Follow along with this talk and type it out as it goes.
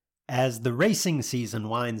As the racing season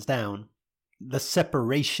winds down, the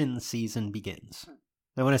separation season begins.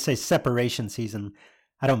 Now, when I say separation season,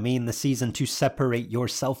 I don't mean the season to separate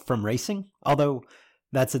yourself from racing, although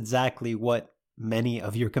that's exactly what many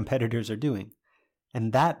of your competitors are doing.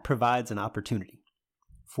 And that provides an opportunity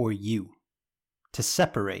for you to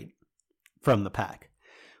separate from the pack.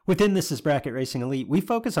 Within This Is Bracket Racing Elite, we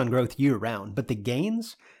focus on growth year-round, but the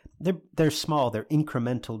gains, they're small, they're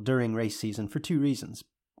incremental during race season for two reasons.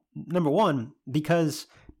 Number one, because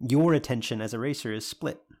your attention as a racer is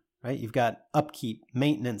split, right? You've got upkeep,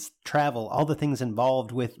 maintenance, travel, all the things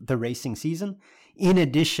involved with the racing season, in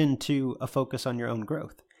addition to a focus on your own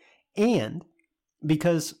growth. And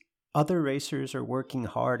because other racers are working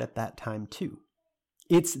hard at that time too.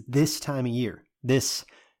 It's this time of year, this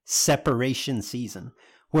separation season,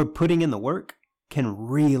 where putting in the work can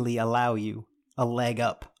really allow you a leg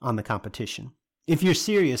up on the competition. If you're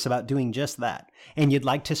serious about doing just that, and you'd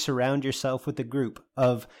like to surround yourself with a group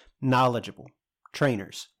of knowledgeable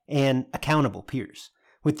trainers and accountable peers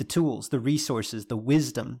with the tools, the resources, the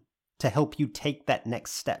wisdom to help you take that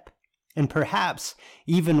next step, and perhaps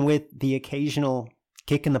even with the occasional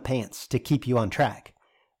kick in the pants to keep you on track,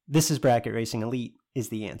 This Is Bracket Racing Elite is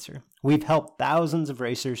the answer. We've helped thousands of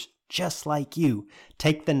racers just like you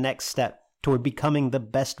take the next step toward becoming the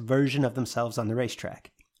best version of themselves on the racetrack.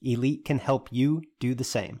 Elite can help you do the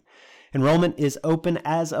same. Enrollment is open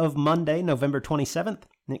as of Monday, November 27th,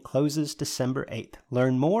 and it closes December 8th.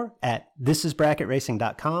 Learn more at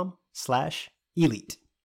thisisbracketracing.com/elite.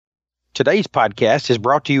 Today's podcast is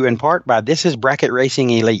brought to you in part by This Is Bracket Racing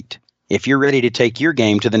Elite. If you're ready to take your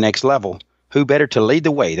game to the next level, who better to lead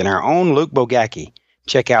the way than our own Luke Bogacki?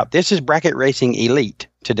 Check out This Is Bracket Racing Elite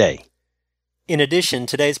today. In addition,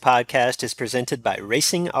 today's podcast is presented by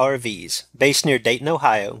Racing RVs. Based near Dayton,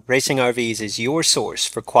 Ohio, Racing RVs is your source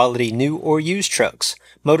for quality new or used trucks,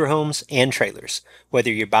 motorhomes, and trailers. Whether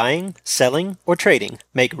you're buying, selling, or trading,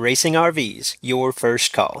 make Racing RVs your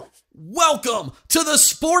first call. Welcome to the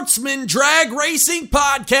Sportsman Drag Racing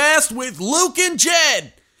Podcast with Luke and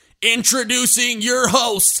Jed. Introducing your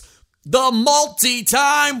hosts, the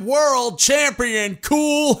multi-time world champion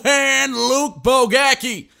Cool Hand Luke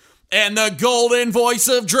Bogacki and the golden voice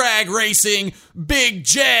of drag racing, Big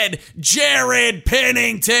Jed Jared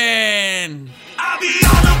Pennington. I be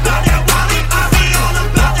all about that Wally, I be all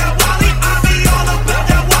about that Wally, I be all about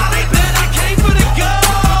that Wally, bet I came for the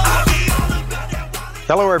gold. I be all about that Wally.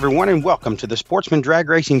 Hello, everyone, and welcome to the Sportsman Drag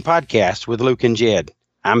Racing Podcast with Luke and Jed.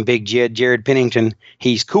 I'm Big Jed Jared Pennington.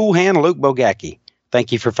 He's Cool Hand Luke Bogacki.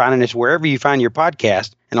 Thank you for finding us wherever you find your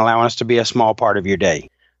podcast and allowing us to be a small part of your day.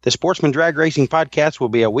 The Sportsman Drag Racing Podcast will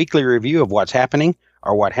be a weekly review of what's happening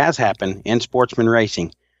or what has happened in sportsman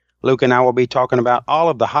racing. Luke and I will be talking about all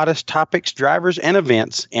of the hottest topics, drivers, and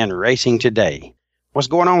events in racing today. What's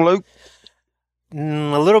going on, Luke?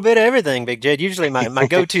 A little bit of everything, Big Jed. Usually my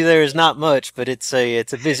go-to there is not much, but it's a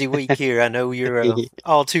busy week here. I know you're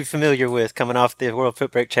all too familiar with coming off the World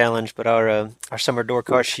Footbrake Challenge, but our summer door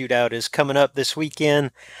car shootout is coming up this weekend.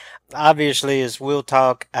 Obviously, as we'll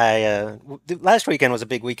talk, last weekend was a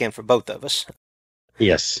big weekend for both of us.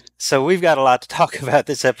 Yes. So we've got a lot to talk about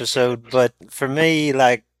this episode, but for me,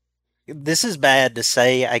 this is bad to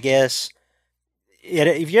say, I guess.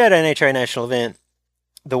 If you're at an NHRA national event,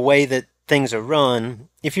 the way that things are run,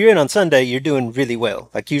 if you're in on Sunday, you're doing really well.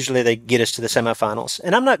 Usually they get us to the semifinals.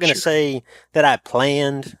 And I'm not going to say that I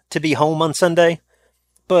planned to be home on Sunday,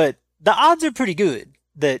 but the odds are pretty good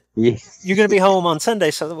that you're going to be home on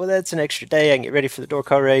Sunday. So, that's an extra day. I can get ready for the door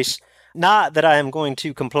car race. Not that I am going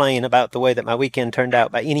to complain about the way that my weekend turned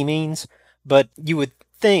out by any means, but you would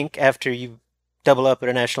think after you double up at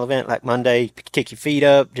a national event like Monday, kick your feet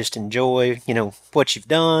up, just enjoy, what you've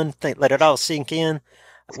done, let it all sink in.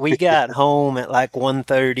 We got home at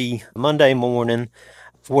 1:30 Monday morning,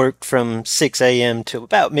 worked from 6 a.m. to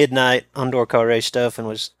about midnight on door car race stuff, and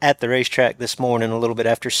was at the racetrack this morning a little bit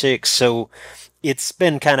after 6. So it's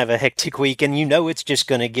been kind of a hectic week, and it's just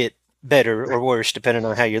going to get better or worse depending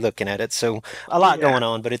on how you're looking at it. So a lot going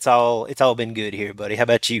on, but it's all been good here, buddy. How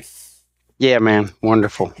about you? Yeah, man.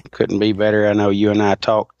 Wonderful. Couldn't be better. I know you and I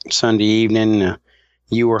talked Sunday evening.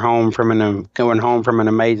 You were going home from an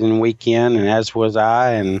amazing weekend, and as was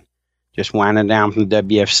I, and just winding down from the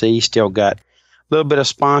WFC. Still got a little bit of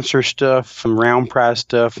sponsor stuff, some round prize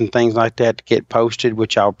stuff, and things like that to get posted,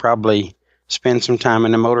 which I'll probably spend some time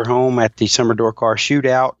in the motorhome at the Summer Door Car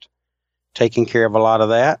Shootout, taking care of a lot of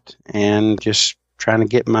that, and just trying to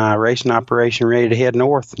get my racing operation ready to head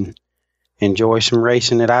north and enjoy some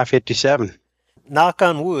racing at I-57. Knock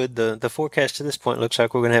on wood, the forecast to this point looks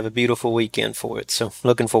like we're going to have a beautiful weekend for it, so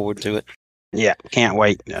looking forward to it. Yeah, can't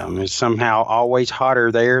wait. It's somehow always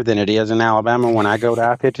hotter there than it is in Alabama when I go to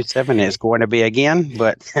I-57. It's going to be again,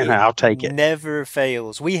 but I'll take it. Never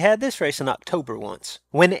fails. We had this race in October once.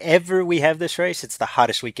 Whenever we have this race, it's the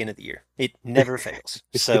hottest weekend of the year. It never fails.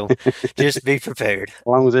 So just be prepared. As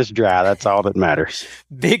long as it's dry, that's all that matters.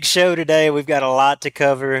 Big show today. We've got a lot to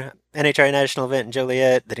cover. NHRA National Event in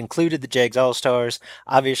Joliet that included the JEGS All-Stars.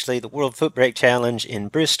 Obviously, the World Footbrake Challenge in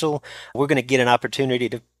Bristol. We're going to get an opportunity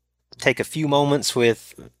to take a few moments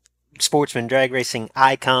with sportsman drag racing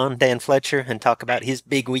icon Dan Fletcher and talk about his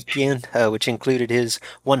big weekend, which included his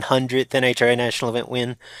 100th NHRA National Event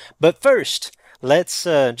win. But first,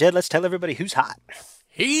 Jed, let's tell everybody who's hot.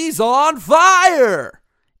 He's on fire!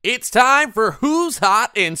 It's time for Who's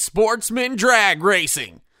Hot in Sportsman Drag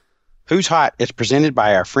Racing. Who's Hot is presented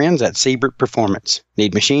by our friends at Siebert Performance.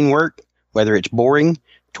 Need machine work? Whether it's boring,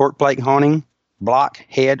 torque plate honing, block,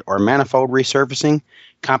 head, or manifold resurfacing,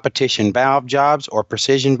 competition valve jobs, or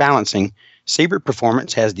precision balancing, Siebert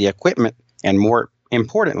Performance has the equipment and, more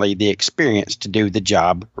importantly, the experience to do the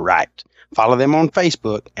job right. Follow them on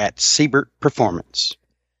Facebook at Siebert Performance.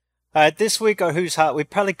 All right, this week our Who's Hot, we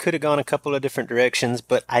probably could have gone a couple of different directions,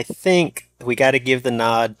 but I think we got to give the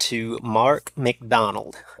nod to Mark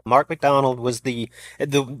McDonald. Mark McDonald was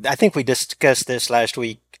I think we discussed this last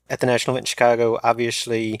week at the National Event in Chicago.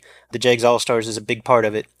 Obviously, the JEGS All-Stars is a big part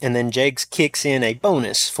of it. And then JEGS kicks in a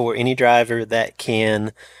bonus for any driver that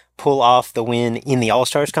can pull off the win in the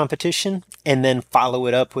All-Stars competition and then follow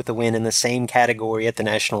it up with a win in the same category at the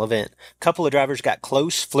national event. A couple of drivers got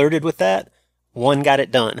close, flirted with that. One got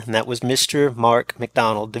it done, and that was Mr. Mark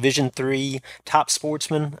McDonald, Division III top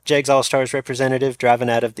sportsman, JEGS All-Stars representative, driving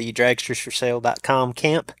out of the dragstersforsale.com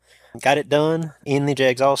camp. Got it done in the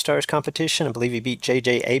JEGS All-Stars competition. I believe he beat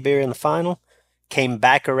J.J. Abear in the final. Came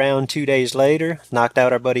back around 2 days later, knocked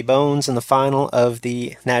out our buddy Bones in the final of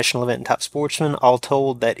the national event in top sportsman. All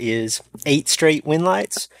told, that is 8 straight win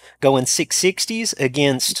lights, going 660s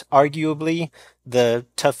against arguably the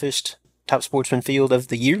toughest top sportsman field of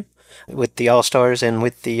the year, with the All-Stars and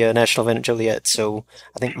with the National Event at Joliet. So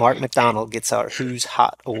I think Mark McDonald gets our Who's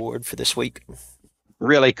Hot award for this week.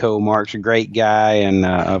 Really cool. Mark's a great guy and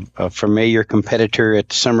a familiar competitor at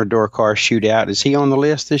the Summer Door Car Shootout. Is he on the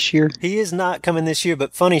list this year? He is not coming this year,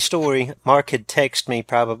 but funny story, Mark had texted me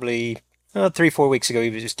probably 3-4 weeks ago. He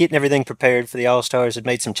was just getting everything prepared for the All-Stars, had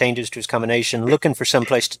made some changes to his combination, looking for some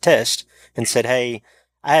place to test, and said, hey,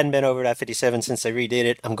 I hadn't been over at I-57 since they redid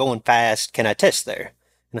it. I'm going fast. Can I test there?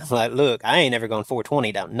 And I'm like, look, I ain't ever gone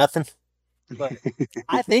 420 down nothing, but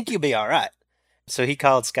I think you'll be all right. So he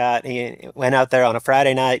called Scott. He went out there on a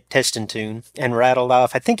Friday night testing tune and rattled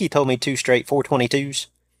off, I think he told me 2 straight 422s,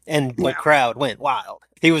 and the crowd went wild.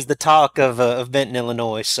 He was the talk of Benton,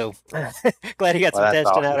 Illinois, so glad he got some testing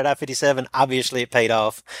awesome. out at I-57. Obviously, it paid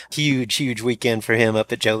off. Huge, huge weekend for him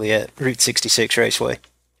up at Joliet, Route 66 Raceway.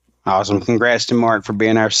 Awesome. Congrats to Mark for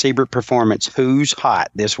being our Siebert Performance Who's Hot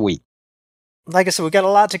this week. Like I said, we've got a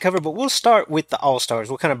lot to cover, but we'll start with the All-Stars.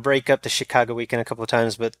 We'll kind of break up the Chicago weekend a couple of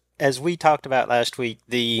times, but as we talked about last week,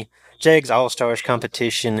 the JEGS All-Stars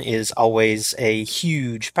competition is always a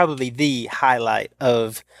huge, probably the highlight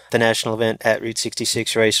of the national event at Route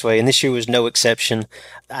 66 Raceway, and this year was no exception.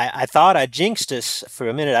 I thought I jinxed us for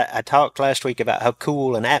a minute. I talked last week about how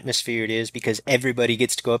cool an atmosphere it is because everybody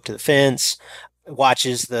gets to go up to the fence,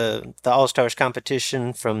 watches the All-Stars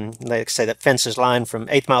competition from, like I say, that fences line from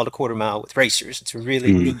 8th mile to quarter mile with racers. It's a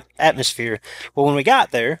really neat atmosphere. Well, when we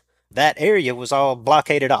got there, that area was all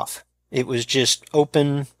blockaded off. It was just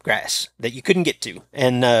open grass that you couldn't get to.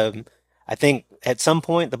 And I think at some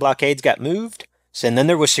point the blockades got moved, and then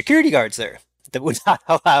there was security guards there that would not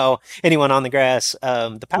allow anyone on the grass.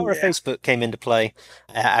 The power of Facebook came into play.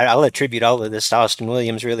 I'll attribute all of this to Austin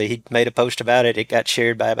Williams, really. He made a post about it. It got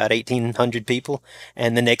shared by about 1,800 people.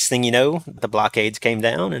 And the next thing you know, the blockades came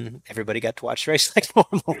down and everybody got to watch the race like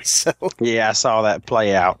normal. So Yeah, I saw that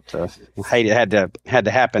play out. I hate it had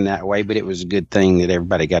to happen that way, but it was a good thing that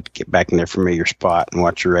everybody got to get back in their familiar spot and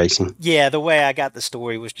watch the racing. yeah, the way I got the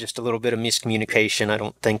story was just a little bit of miscommunication. I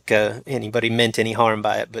don't think anybody meant any harm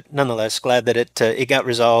by it, but nonetheless, glad that it got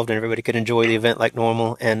resolved and everybody could enjoy the event like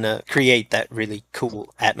normal and create that really cool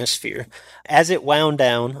atmosphere. As it wound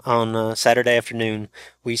down on Saturday afternoon,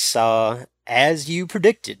 we saw, as you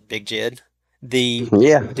predicted, Big Jed, the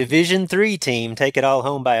Division III team take it all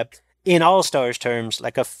home by, in All-Stars terms,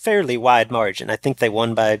 like a fairly wide margin. I think they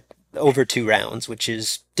won by over 2 rounds, which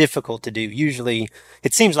is difficult to do. Usually,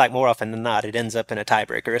 it seems like more often than not, it ends up in a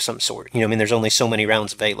tiebreaker of some sort. I mean, there's only so many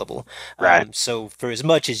rounds available. Right. So for as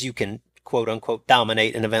much as you can quote unquote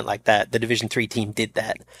dominate an event like that, the Division III team did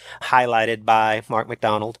that, highlighted by Mark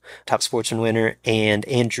McDonald, top sportsman winner, and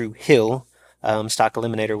Andrew Hill, stock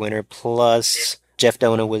eliminator winner, plus Jeff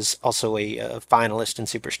Dona was also a finalist in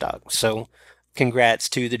Superstock. So congrats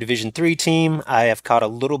to the Division 3 team. I have caught a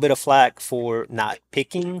little bit of flack for not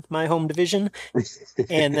picking my home division,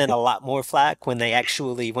 and then a lot more flack when they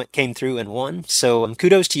actually came through and won. So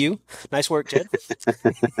kudos to you. Nice work, Jed.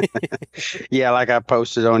 Yeah, like I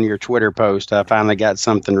posted on your Twitter post, I finally got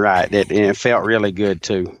something right. It felt really good,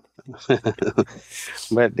 too.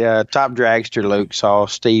 But top dragster Luke saw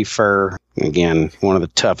Steve Furr, again, one of the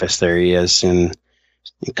toughest there is in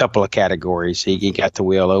a couple of categories. He got the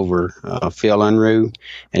wheel over Phil Unruh.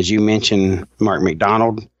 As you mentioned, Mark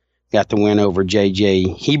McDonald got the win over J.J.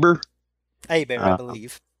 Heber. Bear, I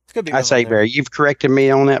believe. Could be I say, Bear, you've corrected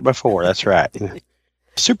me on that before. That's right.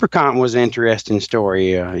 Supercont was an interesting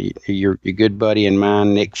story. Your good buddy and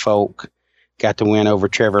mine, Nick Folk, got the win over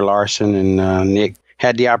Trevor Larson, and Nick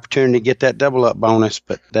had the opportunity to get that double up bonus,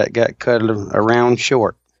 but that got cut around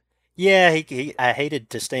short. Yeah, I hated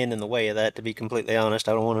to stand in the way of that, to be completely honest.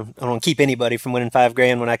 I don't want to keep anybody from winning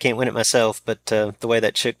 $5,000 when I can't win it myself. But the way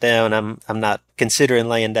that shook down, I'm not considering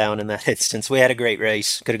laying down in that instance. We had a great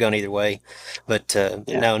race, could have gone either way. But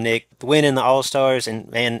no, Nick winning the All Stars, and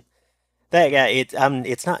man, that guy.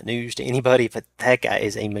 It's not news to anybody, but that guy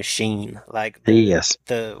is a machine. Like Yes.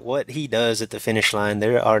 What he does at the finish line,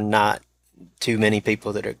 there are not too many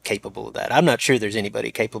people that are capable of that. I'm not sure there's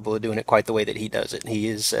anybody capable of doing it quite the way that he does it. He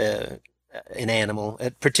is an animal,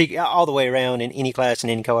 all the way around in any class in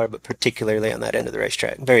any car, but particularly on that end of the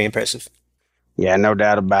racetrack. Very impressive. Yeah, no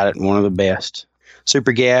doubt about it. One of the best.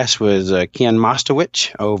 Super Gas was Ken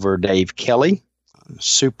Mostowich over Dave Kelly.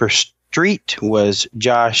 Super Street was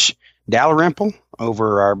Josh Dalrymple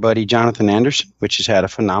over our buddy Jonathan Anderson, which has had a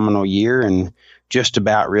phenomenal year and just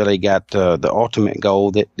about really got the ultimate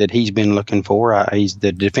goal that he's been looking for. He's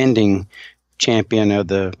the defending champion of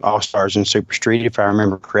the All-Stars in Super Street, if I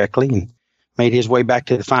remember correctly, and made his way back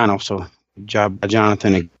to the final. So good job by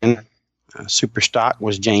Jonathan again. Super Stock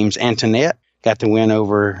was James Antoinette. Got the win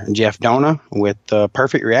over Jeff Dona with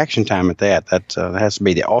perfect reaction time at that. That has to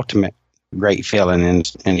be the ultimate great feeling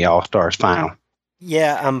in the All-Stars final.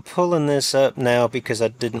 Yeah, I'm pulling this up now because I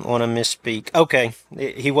didn't want to misspeak. Okay,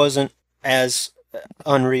 he wasn't as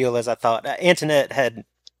unreal as I thought. Antoinette had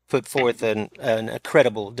put forth an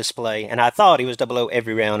incredible display, and I thought he was 00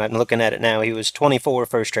 every round. I'm looking at it now. He was 24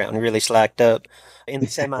 first round, really slacked up. In the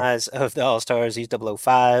semis of the All-Stars, he's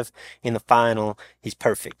 005. In the final, he's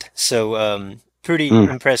perfect. So pretty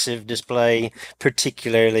impressive display,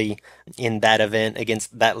 particularly in that event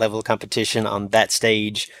against that level of competition on that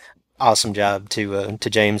stage. Awesome job to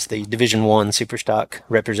James, the Division I Superstock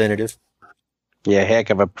representative. Yeah, heck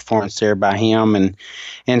of a performance there by him. And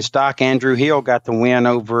in stock, Andrew Hill got the win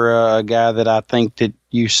over a guy that I think that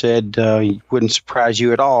you said wouldn't surprise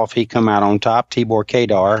you at all if he come out on top, Tibor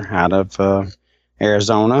Kadar out of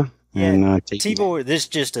Arizona. Yeah, and Tibor, this is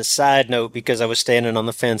just a side note because I was standing on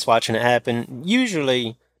the fence watching it happen.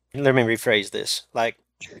 Usually, let me rephrase this, like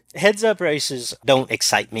heads-up races don't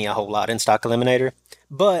excite me a whole lot in stock eliminator.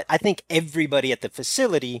 But I think everybody at the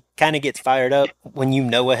facility kind of gets fired up when you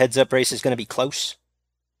know a heads-up race is going to be close.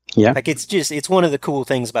 Yeah. Like, it's one of the cool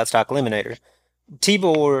things about Stock Eliminator.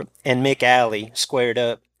 Tibor and Mick Alley squared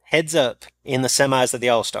up heads up in the semis of the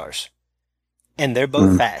All-Stars. And they're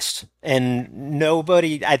both fast. And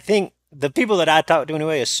nobody, I think, the people that I talked to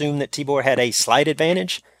anyway assume that Tibor had a slight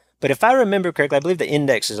advantage. But if I remember correctly, I believe the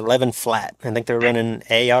index is 11 flat. I think they're running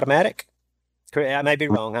A automatic. I may be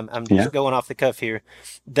wrong. I'm just going off the cuff here.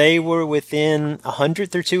 They were within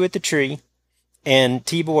 100th or two at the tree, and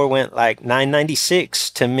Tibor went like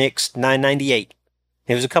 996 to mixed 998.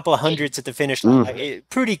 It was a couple of hundreds at the finish line. Like,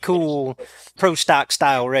 pretty cool pro stock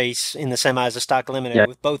style race in the semis of Stock Eliminator,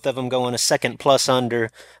 with both of them going a second plus under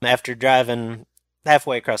after driving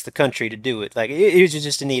halfway across the country to do it. Like it was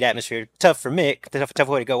just a neat atmosphere. Tough for Mick, tough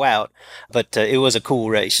way to go out, but it was a cool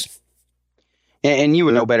race. And you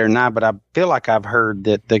would know better than I, but I feel like I've heard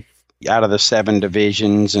that out of the 7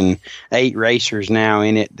 divisions and 8 racers now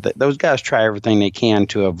in it, those guys try everything they can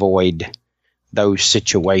to avoid those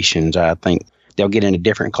situations. I think they'll get in a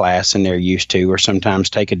different class than they're used to, or sometimes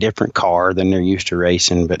take a different car than they're used to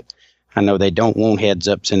racing. But I know they don't want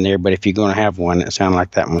heads-ups in there, but if you're going to have one, it sounded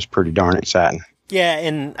like that one was pretty darn exciting. Yeah,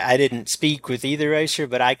 and I didn't speak with either racer,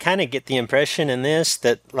 but I kind of get the impression in this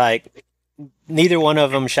that, like, neither one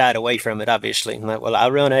of them shied away from it, obviously. Like, well, I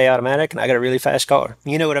run A automatic, and I got a really fast car.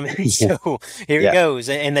 You know what I mean? So here it goes.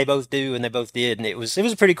 And they both do, and they both did. And it was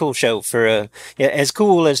a pretty cool show for as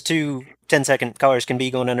cool as 2 10-second cars can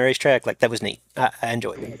be going on a racetrack. Like, that was neat. I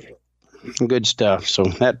enjoyed it. Good stuff. So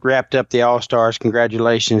that wrapped up the All-Stars.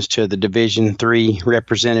 Congratulations to the Division III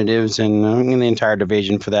representatives and the entire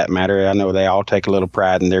division for that matter. I know they all take a little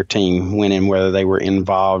pride in their team winning, whether they were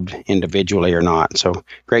involved individually or not. So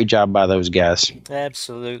great job by those guys.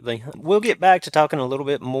 Absolutely. We'll get back to talking a little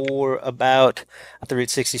bit more about the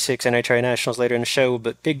Route 66 NHRA Nationals later in the show,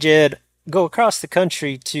 but Big Jed, go across the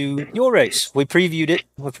country to your race. We previewed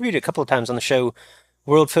it a couple of times on the show.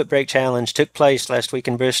 World Footbrake Challenge took place last week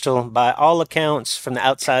in Bristol. By all accounts, from the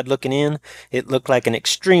outside looking in, it looked like an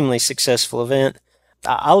extremely successful event.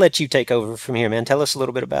 I'll let you take over from here, man. Tell us a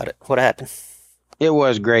little bit about it. What happened? It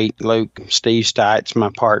was great, Luke. Steve Stites, my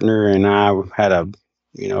partner, and I had a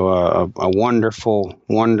wonderful,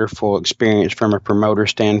 wonderful experience from a promoter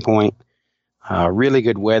standpoint. Really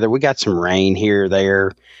good weather. We got some rain here or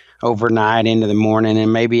there overnight into the morning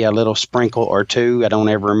and maybe a little sprinkle or two. I don't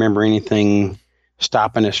ever remember anything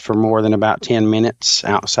stopping us for more than about 10 minutes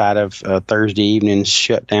outside of Thursday evening's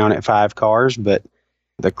shut down at 5 cars. But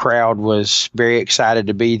the crowd was very excited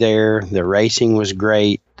to be there. The racing was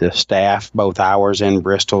great. The staff, both ours and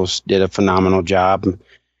Bristol's, did a phenomenal job.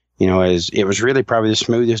 It was really probably the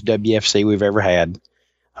smoothest WFC we've ever had.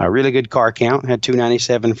 A really good car count. Had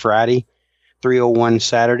 297 Friday, 301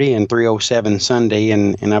 Saturday, and 307 Sunday.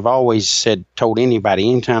 And I've always told anybody,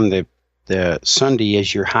 anytime the Sunday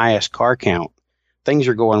is your highest car count, things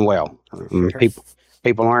are going well.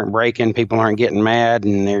 People aren't breaking, people aren't getting mad,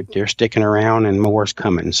 and they're sticking around, and more's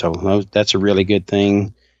coming. So that's a really good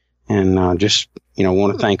thing. And want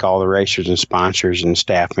to thank all the racers and sponsors and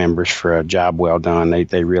staff members for a job well done.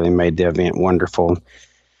 They really made the event wonderful.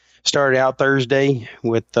 Started out Thursday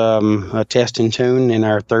with a test and tune in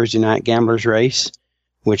our Thursday night gamblers race,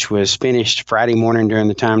 which was finished Friday morning during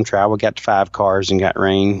the time trial. We got to 5 cars and got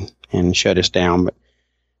rain and shut us down. But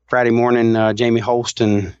Friday morning, Jamie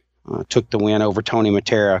Holston took the win over Tony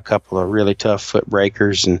Matera, a couple of really tough foot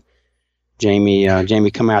breakers, and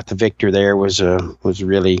Jamie come out the victor there. Was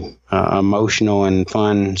really emotional and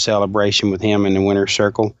fun celebration with him in the winner's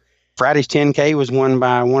circle. Friday's 10K was won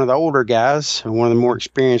by one of the older guys, one of the more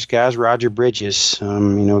experienced guys, Roger Bridges.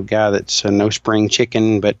 A guy that's no spring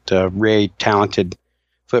chicken, but a really talented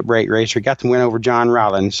foot brake racer. Got the win over John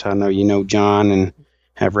Rollins. I know you know John and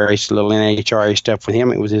have raced a little NHRA stuff with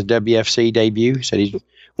him. It was his WFC debut. Said he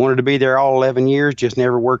wanted to be there all 11 years, just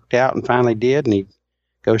never worked out, and finally did. And he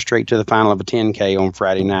goes straight to the final of a 10K on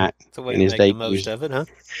Friday night. It's a way to make the most of it, huh?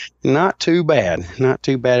 Not too bad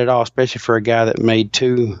at all, especially for a guy that made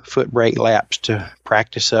 2 foot brake laps to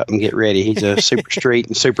practice up and get ready. He's a super street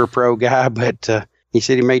and super pro guy, but he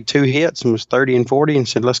said he made 2 hits and was 30 and 40 and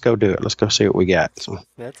said, let's go do it. Let's go see what we got. So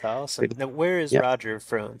that's awesome. Now, where is Roger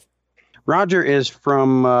from? Roger is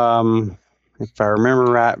from, if I remember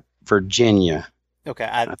right, Virginia. Okay,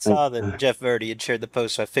 I saw that Jeff Verdi had shared the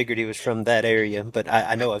post, so I figured he was from that area. But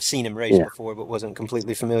I know I've seen him race before, but wasn't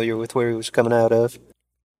completely familiar with where he was coming out of.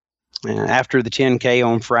 After the 10K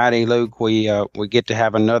on Friday, Luke, we get to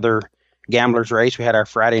have another gamblers race. We had our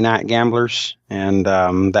Friday night gamblers, and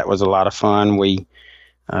that was a lot of fun. We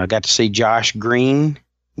got to see Josh Green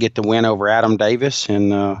get the win over Adam Davis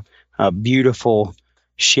in a beautiful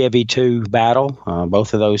Chevy 2 battle.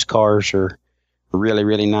 Both of those cars are really,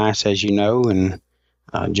 really nice, as you know, and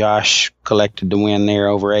Josh collected the win there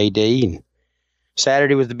over AD. And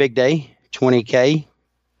Saturday was the big day, 20K.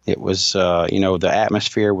 It was, the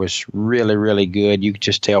atmosphere was really, really good. You could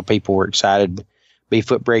just tell people were excited to be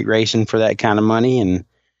foot brake racing for that kind of money, and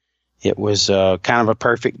it was kind of a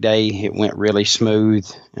perfect day. It went really smooth.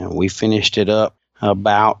 We finished it up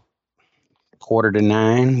about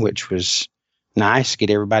 8:45, which was nice. Get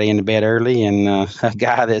everybody into bed early, and a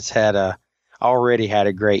guy that's already had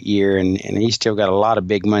a great year, and he's still got a lot of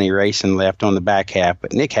big money racing left on the back half.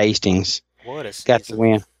 But Nick Hastings got the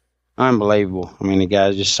win. Unbelievable. I mean, the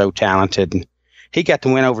guy's just so talented. And he got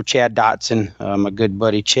the win over Chad Dotson, my good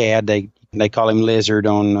buddy Chad. They call him Lizard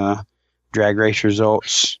on drag race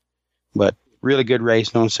results. But really good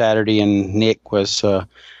racing on Saturday, and Nick was,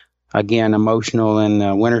 again, emotional in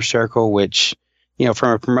the winner's circle, which,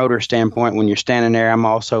 from a promoter standpoint, when you're standing there, I'm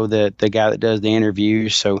also the guy that does the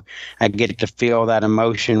interviews, so I get to feel that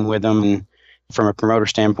emotion with them. And from a promoter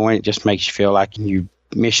standpoint, it just makes you feel like you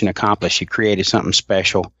mission accomplished. You created something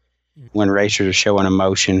special when racers are showing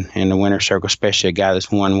emotion in the winner's circle, especially a guy that's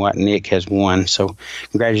won what Nick has won. So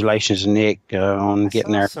congratulations to Nick on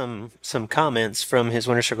getting there. Some comments from his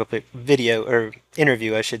winner's circle video, or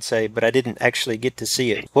interview, I should say, but I didn't actually get to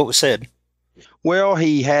see it. What was said? Well,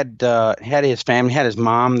 he had his family, had his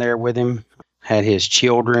mom there with him, had his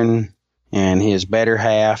children and his better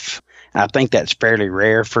half. I think that's fairly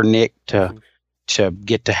rare for Nick to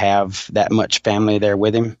get to have that much family there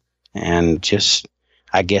with him. and just,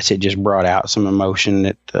 I guess it just brought out some emotion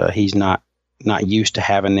that he's not used to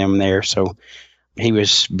having them there. So he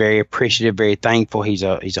was very appreciative, very thankful. He's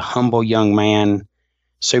a humble young man,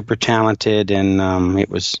 super talented, and it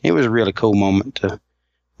was a really cool moment to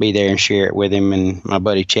be there and share it with him. And my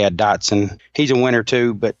buddy Chad Dotson, he's a winner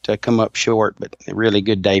too, but come up short, but a really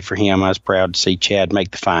good day for him. I was proud to see Chad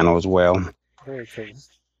make the final as well. Very cool.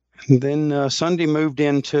 Then Sunday moved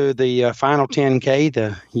into the final 10K,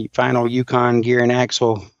 the final Yukon Gear and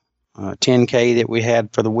Axle 10K that we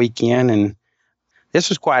had for the weekend. And this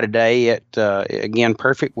was quite a day. Again,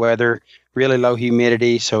 perfect weather, really low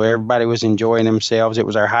humidity, so everybody was enjoying themselves. It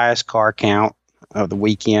was our highest car count of the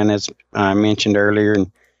weekend, as I mentioned earlier.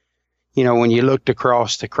 And, when you looked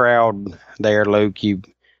across the crowd there, Luke,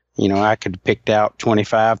 I could have picked out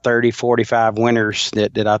 25, 30, 45 winners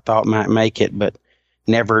that I thought might make it, but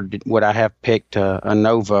never would I have picked a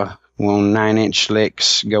Nova on 9-inch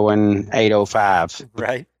slicks going 805.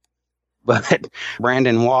 Right. But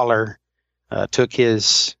Brandon Waller took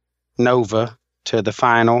his Nova to the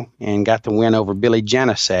final and got the win over Billy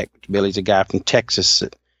Janicek. Billy's a guy from Texas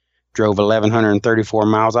that drove 1,134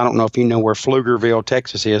 miles. I don't know if you know where Pflugerville,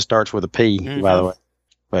 Texas is. Starts with a P, by the way.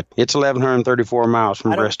 But it's 1,134 miles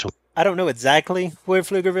from Bristol. I don't know exactly where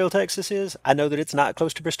Pflugerville, Texas is. I know that it's not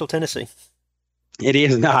close to Bristol, Tennessee. It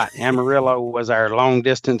is not. Amarillo was our long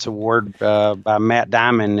distance award by Matt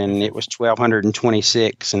Diamond, and it was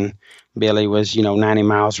 1,226, and Billy was, 90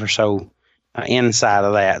 miles or so inside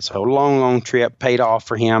of that. So long trip, paid off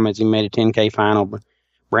for him as he made a 10K final. But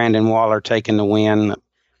Brandon Waller taking the win.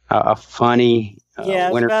 A funny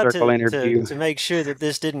winner circle interview. To make sure that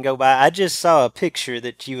this didn't go by, I just saw a picture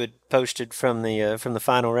that you had posted from the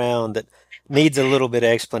final round that needs a little bit of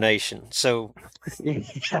explanation. So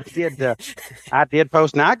I did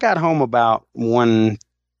post. Now I got home about 1:30,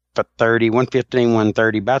 1:15,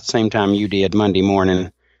 1:30, about the same time you did Monday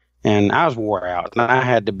morning, and I was wore out. And I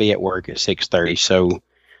had to be at work at 6:30, so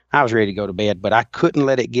I was ready to go to bed. But I couldn't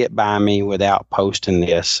let it get by me without posting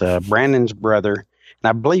this. Brandon's brother, and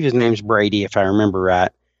I believe his name's Brady, if I remember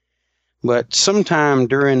right. But sometime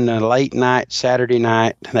during the late night, Saturday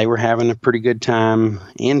night, they were having a pretty good time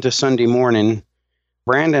into Sunday morning.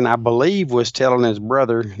 Brandon, I believe, was telling his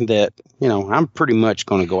brother that, I'm pretty much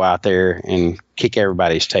going to go out there and kick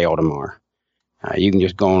everybody's tail tomorrow. You can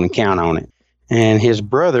just go on and count on it. And his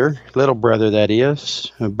brother, little brother that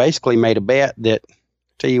is, basically made a bet that,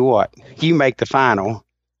 tell you what, if you make the final,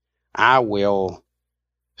 I will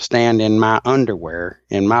stand in my underwear,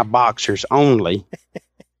 in my boxers only,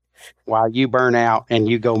 while you burn out and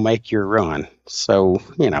you go make your run. So,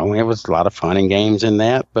 it was a lot of fun and games in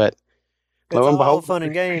that, but lo and behold, fun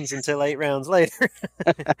and games until 8 rounds later.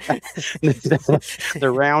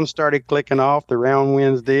 the round started clicking off, the round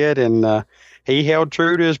wins did, and he held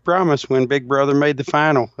true to his promise when Big Brother made the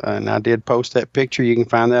final. And I did post that picture. You can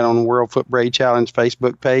find that on the World Footbrake Challenge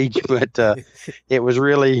Facebook page, but it was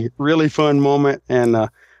really, really fun moment, and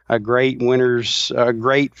a great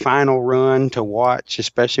final run to watch,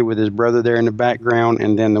 especially with his brother there in the background.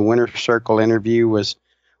 And then the winner's circle interview was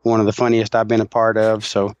one of the funniest I've been a part of.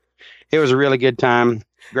 So it was a really good time,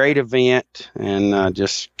 great event, and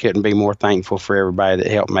just couldn't be more thankful for everybody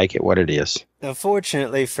that helped make it what it is. Now,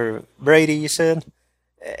 fortunately for Brady, you said,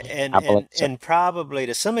 and probably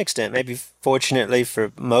to some extent, maybe fortunately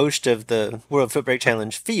for most of the World Footbrake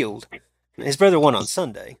Challenge field, his brother won on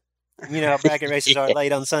Sunday. You know how bracket races are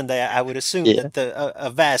late on Sunday. I would assume that a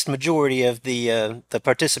vast majority of the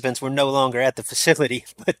participants were no longer at the facility.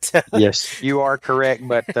 But yes, you are correct.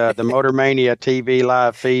 But the Motor Mania TV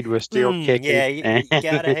live feed was still kicking. Yeah, you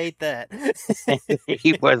gotta hate that.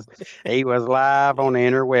 he was live on the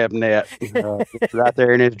interweb net, right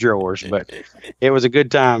there in his drawers. But it was a good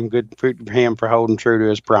time. Good for him for holding true to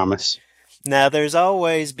his promise. Now, there's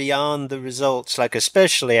always beyond the results, like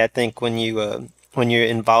especially I think when you're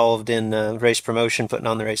involved in race promotion, putting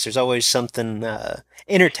on the race, there's always something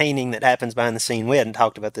entertaining that happens behind the scene. We hadn't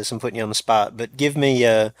talked about this. I'm putting you on the spot, but give me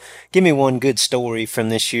one good story from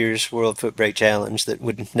this year's World Footbrake Challenge that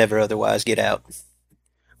would never otherwise get out.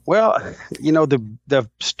 Well, the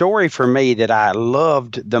story for me that I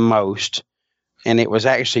loved the most, and it was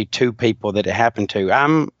actually two people that it happened to.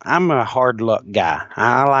 I'm a hard luck guy.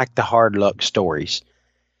 I like the hard luck stories.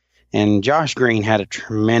 And Josh Green had a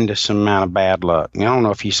tremendous amount of bad luck. I don't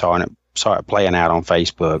know if you saw it playing out on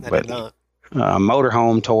Facebook, but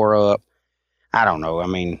motorhome tore up. I don't know. I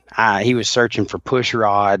mean, he was searching for push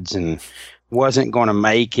rods and wasn't going to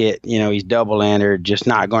make it. He's double entered, just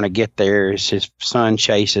not going to get there. It's his son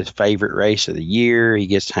Chase's favorite race of the year. He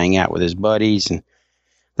gets to hang out with his buddies, and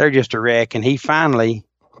they're just a wreck. And he finally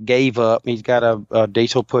gave up. He's got a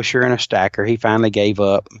diesel pusher and a stacker. He finally gave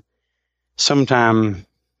up sometime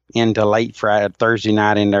into late Thursday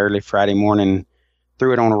night into early Friday morning,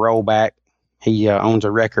 threw it on a rollback. He owns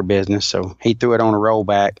a wrecker business, so he threw it on a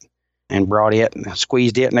rollback and brought it and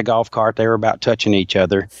squeezed it in a golf cart. They were about touching each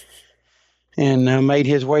other, and made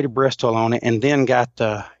his way to Bristol on it, and then got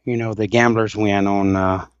the gambler's win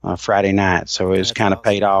on Friday night. So it was kind of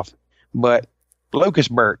paid off. But Lucas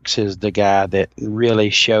Burks is the guy that really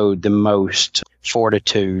showed the most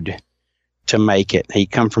fortitude to make it. He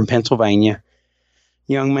come from Pennsylvania.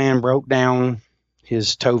 Young man broke down.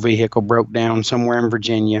 His tow vehicle broke down somewhere in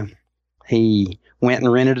Virginia. He went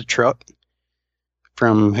and rented a truck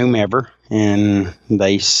from whomever, and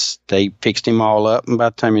they fixed him all up. And by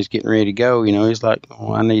the time he's getting ready to go, he's like,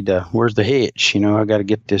 "Oh, I need to. Where's the hitch? I got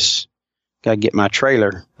to get my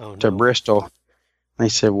trailer to Bristol." They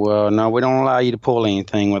said, "Well, no, we don't allow you to pull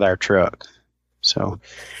anything with our truck." So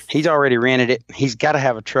he's already rented it. He's got to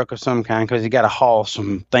have a truck of some kind because he's got to haul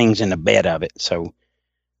some things in the bed of it. So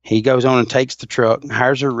he goes on and takes the truck,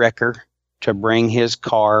 hires a wrecker to bring his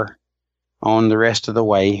car on the rest of the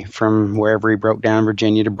way from wherever he broke down in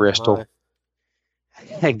Virginia to Bristol.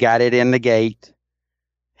 Got it in the gate.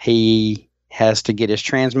 He has to get his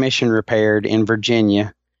transmission repaired in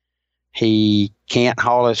Virginia. He can't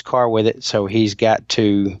haul his car with it, so he's got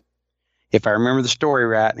to, if I remember the story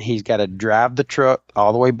right, he's got to drive the truck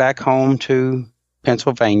all the way back home to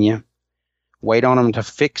Pennsylvania, wait on him to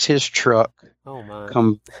fix his truck,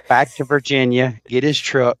 come back to Virginia, get his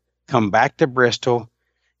truck, come back to Bristol,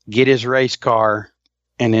 get his race car,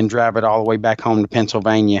 and then drive it all the way back home to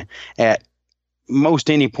Pennsylvania. At most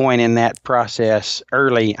any point in that process,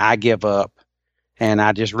 early, I give up, and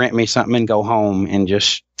I just rent me something and go home and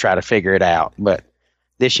just try to figure it out. But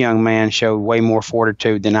this young man showed way more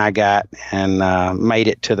fortitude than I got, and made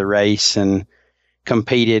it to the race and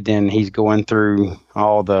competed, and he's going through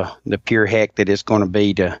all the pure heck that it's going to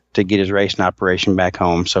be to get his racing operation back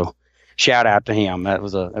home. So shout out to him. That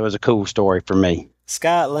was a cool story for me.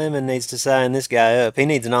 Scott Lemon needs to sign this guy up. He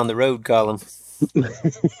needs an on-the-road column.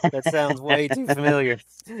 That sounds way too familiar.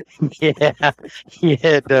 Yeah,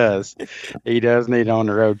 it does. He does need an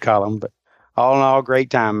on-the-road column. But all in all, great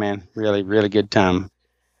time, man. Really, really good time.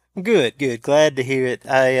 Good. Glad to hear it.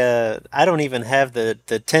 I don't even have the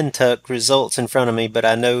 10-tuck results in front of me, but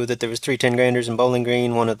I know that there was 3 10-granders in Bowling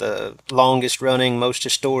Green, one of the longest-running, most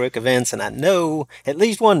historic events, and I know at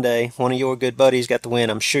least one day one of your good buddies got the win.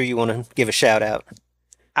 I'm sure you want to give a shout-out.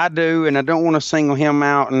 I do, and I don't want to single him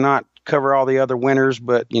out and not cover all the other winners,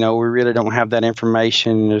 but, we really don't have that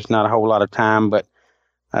information. There's not a whole lot of time, but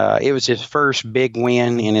it was his first big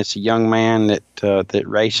win, and it's a young man that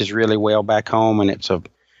races really well back home, and it's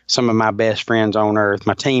some of my best friends on earth.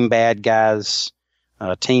 My team bad guys,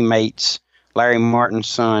 teammates, Larry Martin's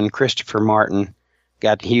son, Christopher Martin,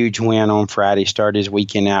 got a huge win on Friday, started his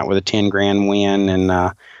weekend out with a 10-grand win,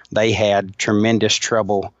 and they had tremendous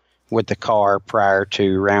trouble with the car prior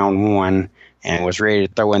to round one and was ready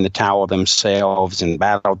to throw in the towel themselves and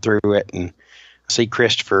battled through it. And see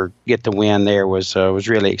Christopher get the win there was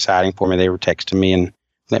really exciting for me. They were texting me and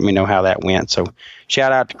let me know how that went. So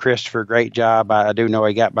shout out to Christopher. Great job. I do know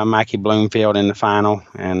he got by Mikey Bloomfield in the final,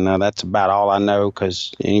 and that's about all I know,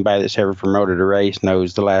 because anybody that's ever promoted a race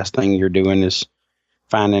knows the last thing you're doing is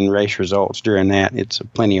finding race results during that. It's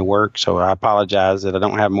plenty of work, so I apologize that I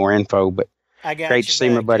don't have more info, but I got great to see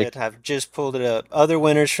my buddy. I've just pulled it up. Other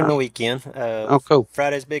winners from the weekend. Cool.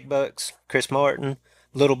 Friday's Big Bucks, Chris Martin.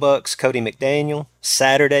 Little Bucks, Cody McDaniel.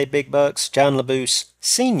 Saturday Big Bucks, John LaBouse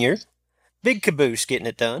Sr. Big Caboose getting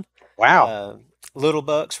it done. Wow. Little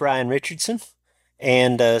Bucks, Ryan Richardson.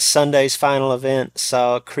 And Sunday's final event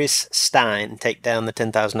saw Chris Stein take down the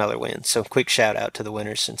 $10,000 win. So quick shout out to the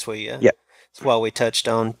winners since while we touched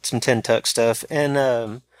on some 10-tuck stuff.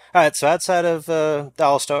 And all right, so outside of the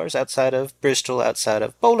All-Stars, outside of Bristol, outside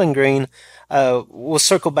of Bowling Green, we'll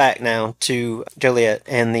circle back now to Joliet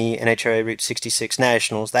and the NHRA Route 66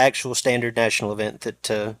 Nationals, the actual standard national event that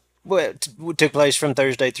took place from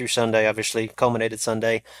Thursday through Sunday, obviously culminated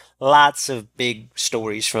Sunday. Lots of big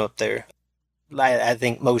stories from up there. I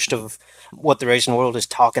think most of what the racing world is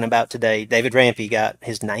talking about today, David Rampy got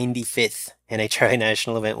his 95th NHRA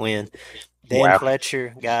national event win. Dan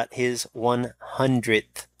Fletcher got his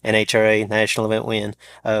 100th NHRA national event win.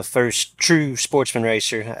 First true sportsman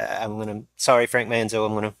racer. Sorry, Frank Manzo,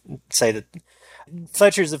 I'm going to say that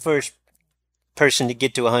Fletcher's the first person to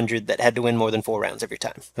get to 100 that had to win more than 4 rounds every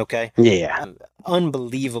time. Okay? Yeah.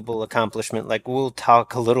 Unbelievable accomplishment. Like, we'll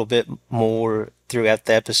talk a little bit more throughout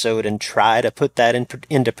the episode and try to put that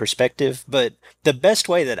into perspective. But the best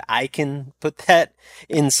way that I can put that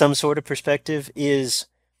in some sort of perspective is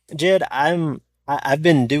Jed, I've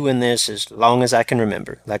been doing this as long as I can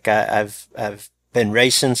remember. Like I've been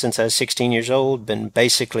racing since I was 16 years old, been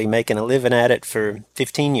basically making a living at it for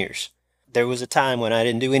 15 years. There was a time when I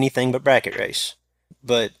didn't do anything but bracket race.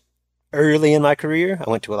 But early in my career, I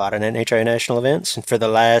went to a lot of NHRA national events, and for the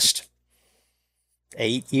last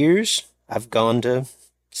 8 years, I've gone to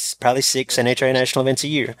probably 6 NHRA national events a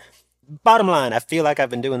year. Bottom line, I feel like I've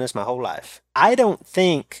been doing this my whole life.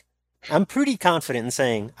 I'm pretty confident in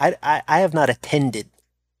saying I have not attended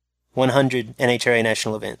 100 NHRA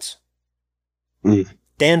national events.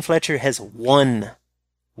 Dan Fletcher has won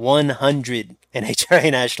 100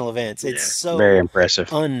 NHRA national events. It's so very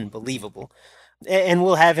impressive. Unbelievable. And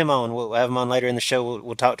we'll have him on. We'll have him on later in the show.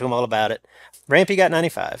 We'll talk to him all about it. Rampy got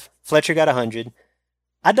 95. Fletcher got 100.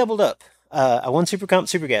 I doubled up. I won Super Comp,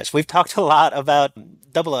 Super Gas. We've talked a lot about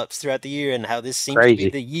double ups throughout the year and how this seems to be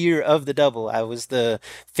the year of the double. I was the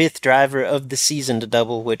 5th driver of the season to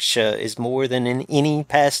double, which is more than in any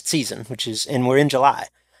past season, and we're in July.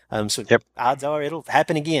 So odds are it'll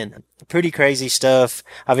happen again. Pretty crazy stuff.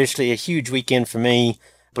 Obviously a huge weekend for me.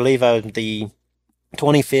 I believe I'm the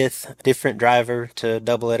 25th different driver to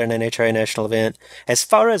double at an NHRA national event. As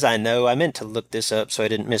far as I know, I meant to look this up so I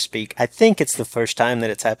didn't misspeak. I think it's the first time that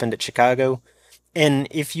it's happened at Chicago. And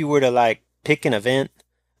if you were to pick an event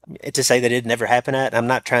to say that it never happened at, I'm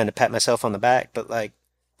not trying to pat myself on the back, but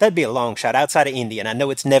that'd be a long shot outside of Indy. And I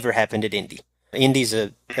know it's never happened at Indy. Indy's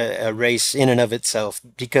a race in and of itself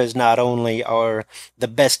because not only are the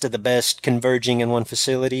best of the best converging in one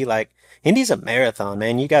facility, Indy's a marathon,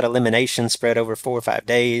 man. You got elimination spread over 4 or 5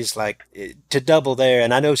 days, to double there.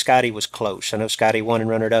 And I know Scotty was close. I know Scotty won and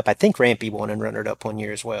runnered up. I think Rampy won and runnered up one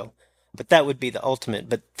year as well. But that would be the ultimate.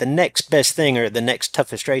 But the next best thing or the next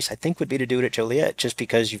toughest race, I think, would be to do it at Joliet, just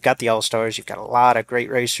because you've got the All-Stars. You've got a lot of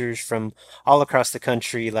great racers from all across the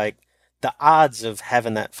country. The odds of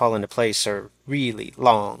having that fall into place are really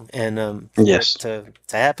long. And yes, to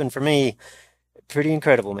happen for me, pretty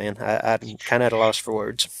incredible, man. I'm kind of at a loss for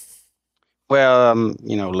words. Well,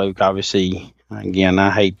 Luke, obviously, again,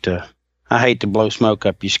 I hate to blow smoke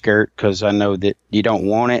up your skirt because I know that you don't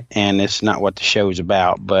want it and it's not what the show's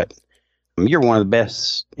about, but you're one of the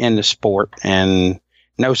best in the sport and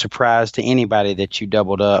no surprise to anybody that you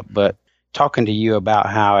doubled up, but talking to you about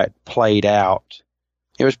how it played out,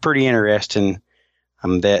 it was pretty interesting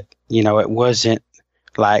that, it wasn't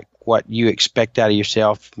like what you expect out of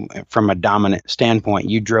yourself from a dominant standpoint.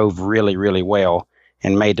 You drove really, really well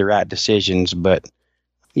and made the right decisions, but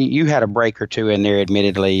you had a break or two in there,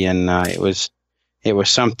 admittedly, and it was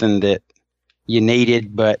something that you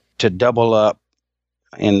needed. But to double up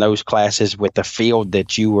in those classes with the field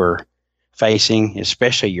that you were facing,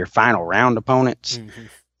 especially your final round opponents,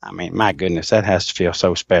 I mean, my goodness, that has to feel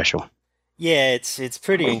so special. Yeah, it's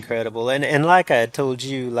pretty incredible, and like I told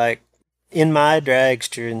you, in my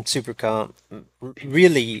dragster and Super Comp,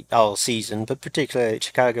 really all season, but particularly at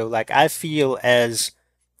Chicago, I feel as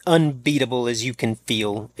unbeatable as you can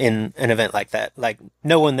feel in an event like that.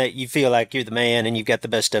 Knowing that you feel like you're the man and you've got the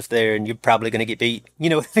best stuff there and you're probably going to get beat. You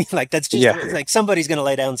know what I mean? That's just somebody's going to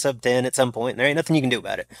lay down sub 10 at some point and there ain't nothing you can do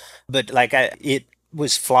about it. But it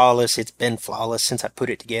was flawless. It's been flawless since I put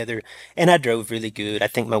it together, and I drove really good. I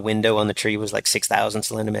think my window on the tree was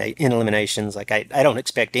 6,000ths in eliminations. I don't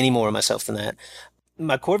expect any more of myself than that.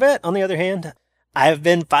 My Corvette, on the other hand, I've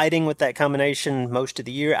been fighting with that combination most of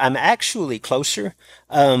the year. I'm actually closer,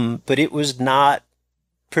 but it was not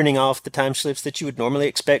printing off the time slips that you would normally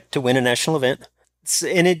expect to win a national event.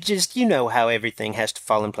 And it just, how everything has to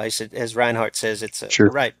fall in place. As Reinhardt says, it's a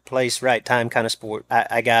right place, right time kind of sport.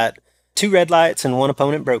 I got 2 red lights and 1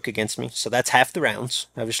 opponent broke against me, so that's half the rounds.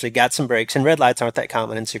 Obviously got some breaks, and red lights aren't that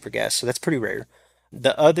common in Super Gas, so that's pretty rare.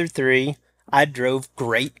 The other 3, I drove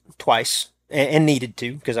great twice, and needed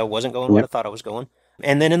to, because I wasn't going what I thought I was going.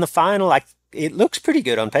 And then in the final, it looks pretty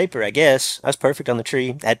good on paper, I guess. I was perfect on the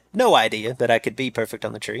tree. Had no idea that I could be perfect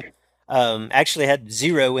on the tree. Actually had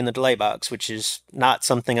 0 in the delay box, which is not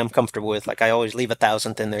something I'm comfortable with. I always leave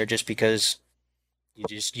 1,000th in there just because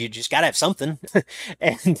you just gotta have something.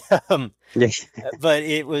 And but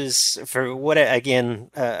it was for what, again,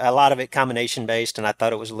 a lot of it combination based, and I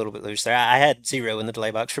thought it was a little bit loose there. I had 0 in the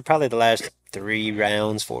delay box for probably the last 3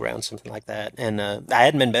 rounds, 4 rounds, something like that, and I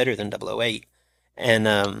hadn't been better than 008.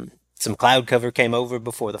 And some cloud cover came over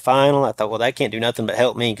before the final. I thought, well, that can't do nothing but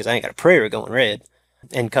help me because I ain't got a prayer going red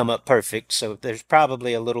and come up perfect. So there's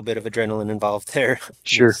probably a little bit of adrenaline involved there.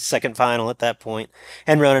 Sure. Second final at that point,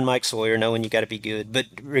 and running Mike Sawyer, knowing you got to be good. But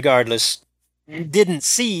regardless, didn't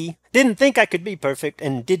see Didn't think I could be perfect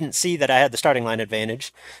and didn't see that I had the starting line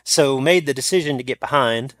advantage. So made the decision to get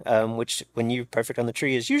behind, which when you're perfect on the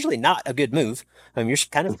tree is usually not a good move. You're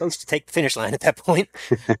kind of supposed to take the finish line at that point.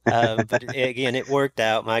 But again, it worked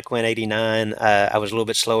out. Mike went 89. I was a little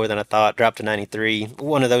bit slower than I thought, dropped to 93.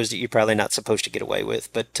 One of those that you're probably not supposed to get away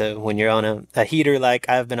with. But when you're on a heater like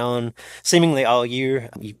I've been on seemingly all year,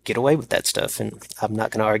 you get away with that stuff. And I'm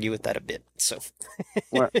not going to argue with that a bit. So,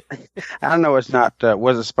 Well, I know it's not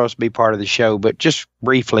wasn't supposed to be part of the show, but just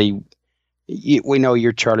briefly, we know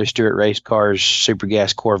your Charlie Stewart race car's Super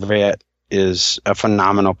Gas Corvette is a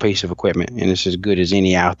phenomenal piece of equipment, and it's as good as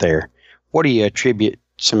any out there. What do you attribute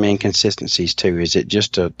some inconsistencies to? Is it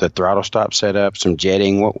just the throttle stop setup, some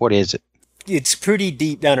jetting? What is it? it's pretty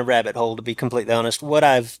deep down a rabbit hole, to be completely honest. What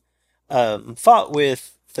I've fought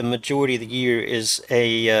with the majority of the year is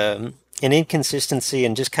an inconsistency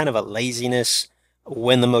and just kind of a laziness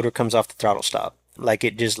when the motor comes off the throttle stop. Like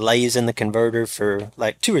it just lays in the converter for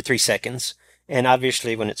like 2 or 3 seconds. And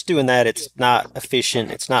obviously when it's doing that, it's not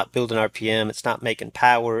efficient. It's not building RPM. It's not making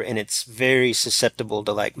power. And it's very susceptible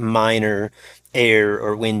to like minor air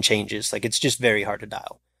or wind changes. Like it's just very hard to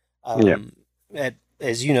dial.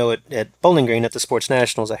 As you know, at Bowling Green at the Sports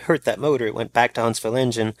Nationals, I hurt that motor. It went back to Huntsville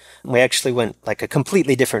engine. We actually went like a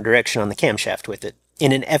completely different direction on the camshaft with it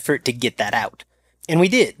in an effort to get that out. And we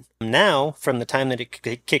did. Now, from the time that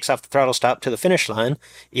it kicks off the throttle stop to the finish line,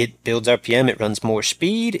 it builds RPM, it runs more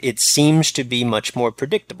speed, it seems to be much more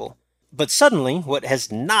predictable. But suddenly, what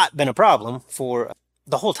has not been a problem for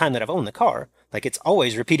the whole time that I've owned the car, like it's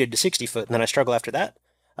always repeated to 60 foot, and then I struggle after that.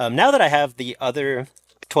 Now that I have the other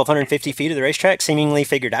 1,250 feet of the racetrack seemingly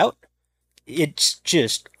figured out, it's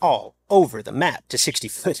just all over the map to 60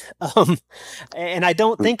 foot. And I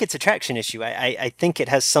don't think it's a traction issue. I think it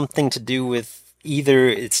has something to do with either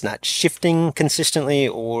it's not shifting consistently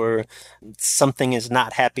or something is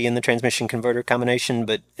not happy in the transmission converter combination.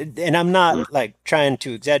 And I'm not like trying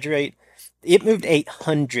to exaggerate. It moved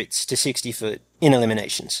 800s to 60 foot in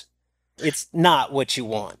eliminations. It's not what you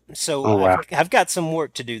want. So I've got some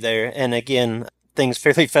work to do there. And again, things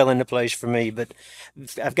fairly fell into place for me, but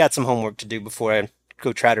I've got some homework to do before I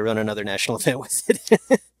go try to run another national event with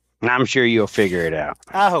it. I'm sure you'll figure it out.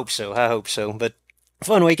 I hope so. But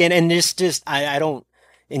fun weekend, and I don't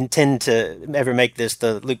intend to ever make this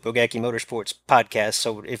the Luke Bogacki Motorsports podcast,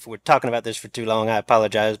 so if we're talking about this for too long, I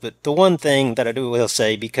apologize. But the one thing that I will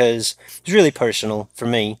say, because it's really personal for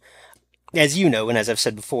me, as you know, and as I've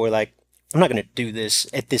said before, like, I'm not going to do this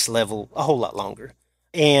at this level a whole lot longer.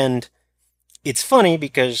 And it's funny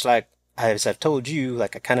because, like, as I've told you,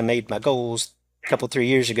 like, I kind of made my goals a couple, 3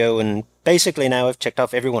 years ago, and basically now I've checked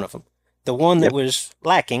off every one of them. The one that was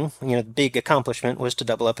lacking, the big accomplishment, was to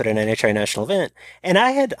double up at an NHRA national event. And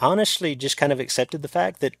I had honestly just kind of accepted the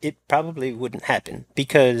fact that it probably wouldn't happen,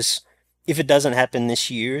 because if it doesn't happen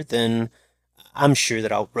this year, then I'm sure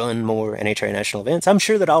that I'll run more NHRA national events. I'm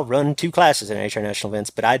sure that I'll run 2 classes at NHRA national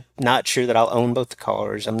events, but I'm not sure that I'll own both the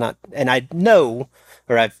cars. And I know,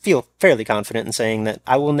 or I feel fairly confident in saying that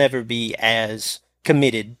I will never be as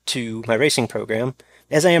committed to my racing program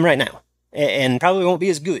as I am right now. And probably won't be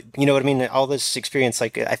as good. You know what I mean? All this experience,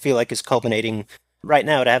 like, I feel like is culminating right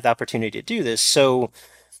now to have the opportunity to do this. So,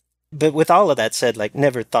 but with all of that said, like,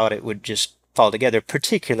 never thought it would just fall together,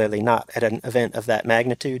 particularly not at an event of that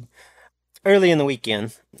magnitude. Early in the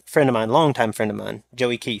weekend, longtime friend of mine,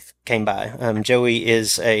 Joey Keith, came by. Joey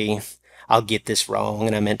is I'll get this wrong,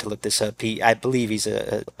 and I meant to look this up. I believe he's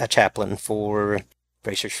a chaplain for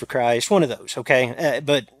Racers for Christ, one of those, okay?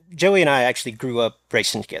 But Joey and I actually grew up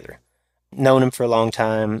racing together. Known him for a long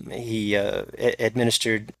time. He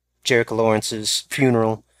administered Jericho Lawrence's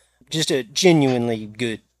funeral. Just a genuinely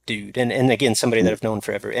good dude. And again, somebody that I've known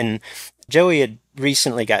forever. And Joey had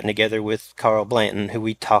recently gotten together with Carl Blanton, who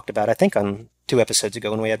we talked about, I think, on 2 episodes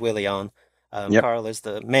ago when we had Willie on. Carl is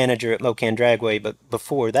the manager at Mocan Dragway, but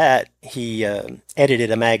before that, he edited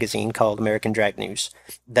a magazine called American Drag News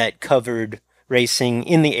that covered racing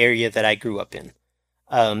in the area that I grew up in.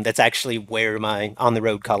 That's actually where my On the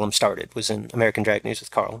Road column started, was in American Drag News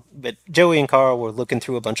with Carl. But Joey and Carl were looking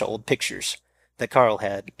through a bunch of old pictures that Carl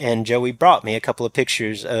had, and Joey brought me a couple of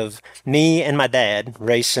pictures of me and my dad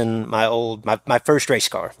racing my first race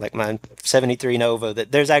car, like my 73 Nova.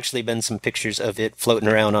 That there's actually been some pictures of it floating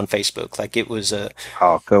around on Facebook. Like it was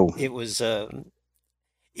cool. It was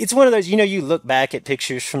it's one of those, you look back at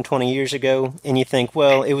pictures from 20 years ago and you think,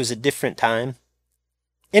 well, it was a different time.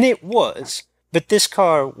 And it was. But this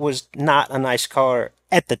car was not a nice car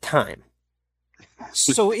at the time.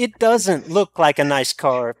 So it doesn't look like a nice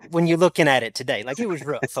car when you're looking at it today. Like, it was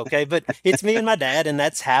rough, okay? But it's me and my dad, and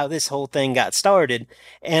that's how this whole thing got started.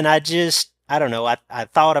 And I just I don't know. I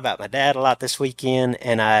thought about my dad a lot this weekend,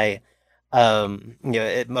 and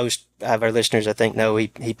most of our listeners, I think, know he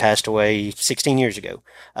passed away 16 years ago.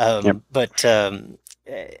 Yep. But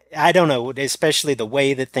I don't know, especially the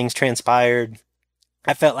way that things transpired.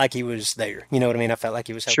 I felt like he was there. You know what I mean? I felt like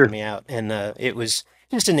he was helping Sure. me out, and it was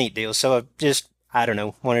just a neat deal. So I don't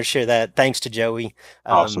know, wanted to share that. Thanks to Joey.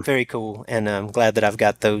 Awesome. Very cool, and I'm glad that I've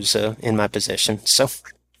got those in my possession. So.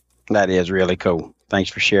 That is really cool. Thanks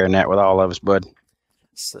for sharing that with all of us, bud.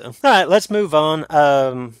 So, all right, let's move on.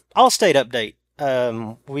 All-State update.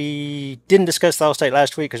 We didn't discuss the All-State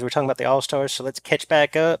last week because we were talking about the All-Stars, so let's catch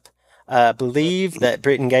back up. I believe that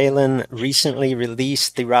Britt and Galen recently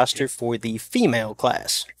released the roster for the female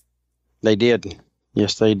class. They did.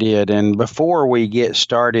 Yes, they did. And before we get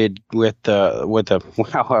started with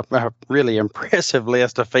a really impressive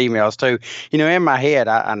list of females too, in my head,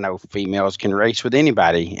 I know females can race with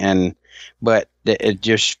anybody, but it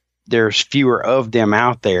just there's fewer of them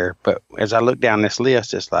out there. But as I look down this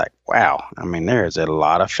list, it's like, wow. I mean, there is a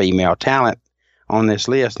lot of female talent on this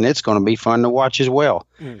list, and it's going to be fun to watch as well.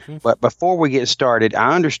 Mm-hmm. But before we get started,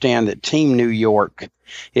 I understand that Team New York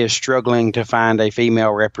is struggling to find a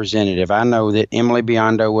female representative. I know that Emily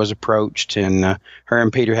Biondo was approached, and her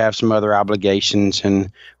and Peter have some other obligations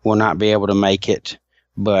and will not be able to make it.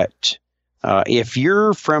 But if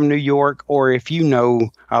you're from New York, or if you know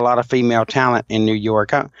a lot of female talent in New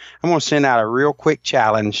York, I'm going to send out a real quick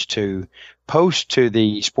challenge to post to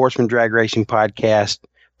the Sportsman Drag Racing Podcast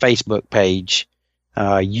Facebook page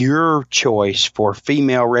your choice for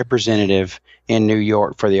female representative in New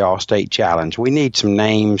York for the All-State Challenge. We need some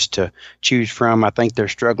names to choose from. I think they're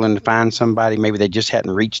struggling to find somebody. Maybe they just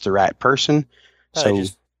hadn't reached the right person. Probably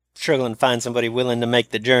just struggling to find somebody willing to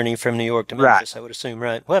make the journey from New York to Memphis, I would assume,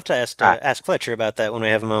 right? We'll have to ask Fletcher about that when we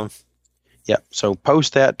have him on. Yep. So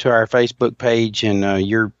post that to our Facebook page and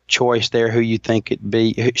your choice there, who you think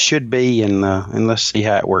it should be, and let's see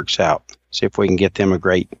how it works out. See if we can get them a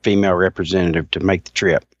great female representative to make the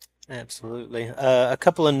trip. Absolutely. A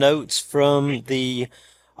couple of notes from the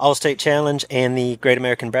All-State Challenge and the Great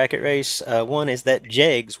American Bracket Race. One is that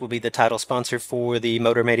JEGS will be the title sponsor for the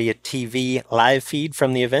Motor Media TV live feed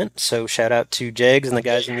from the event. So shout out to JEGS and the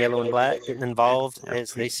guys in yellow and black getting involved,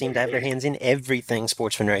 as they seem to have their hands in everything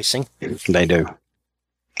sportsman racing. They do.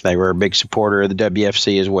 They were a big supporter of the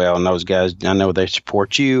WFC as well, and those guys, I know they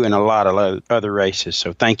support you and a lot of other races.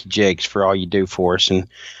 So thank you, Jegs, for all you do for us. And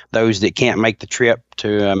those that can't make the trip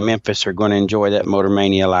to Memphis are going to enjoy that Motor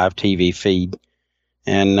Mania live TV feed.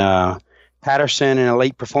 And Patterson and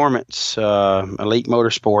Elite Performance, Elite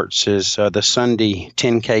Motorsports is the Sunday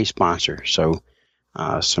 10K sponsor. So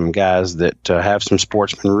some guys that have some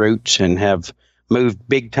sportsman roots and have moved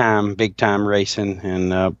big time racing,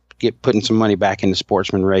 and putting some money back into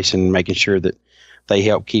sportsman racing and making sure that they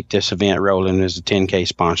help keep this event rolling as a 10K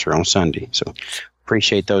sponsor on Sunday. So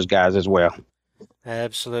appreciate those guys as well.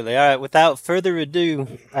 Absolutely. All right. Without further ado,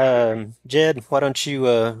 Jed, why don't you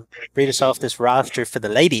read us off this roster for the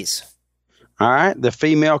ladies? All right. The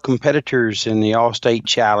female competitors in the All-State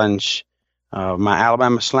Challenge, my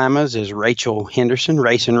Alabama Slammers is Rachel Henderson,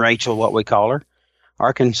 Racing Rachel, what we call her.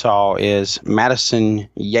 Arkansas is Madison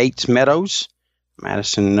Yates Meadows.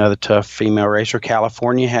 Madison, another tough female racer.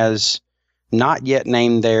 California has not yet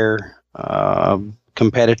named their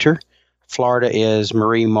competitor. Florida is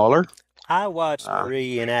Marie Muller. I watched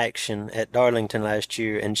Marie in action at Darlington last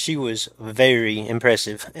year, and she was very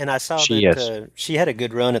impressive. And I saw that she had a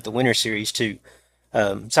good run at the Winter Series, too.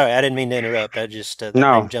 Sorry, I didn't mean to interrupt. I just that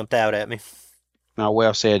name jumped out at me. No,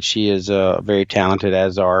 well said. She is very talented,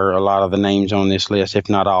 as are a lot of the names on this list, if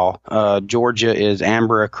not all. Georgia is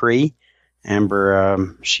Amber Acree.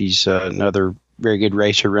 Amber, she's another very good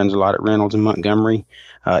racer, runs a lot at Reynolds and Montgomery.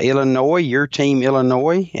 Illinois, your team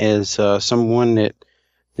Illinois, is someone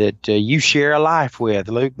that you share a life with,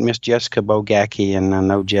 Luke, Miss Jessica Bogacki, and I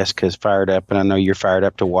know Jessica's fired up, and I know you're fired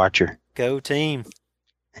up to watch her. Go team.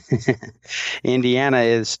 Indiana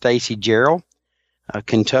is Stacy Gerald.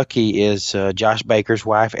 Kentucky is Josh Baker's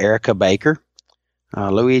wife, Erica Baker.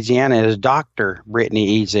 Louisiana is Dr.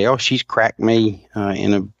 Brittany Ezel. She's cracked me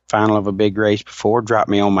in a final of a big race before, dropped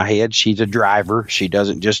me on my head. She's a driver. She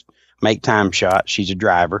doesn't just make time shots. She's a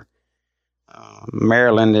driver.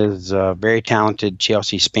 Maryland is very talented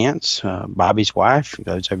Chelsea Spence, Bobby's wife.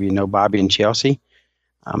 Those of you know Bobby and Chelsea.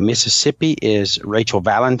 Mississippi is Rachel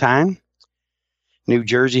Valentine. New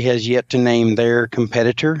Jersey has yet to name their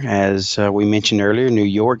competitor, as we mentioned earlier. New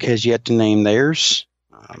York has yet to name theirs.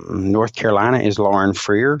 North Carolina is Lauren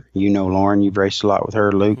Freer. You know Lauren. You've raced a lot with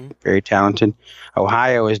her, Luke. Mm-hmm. Very talented.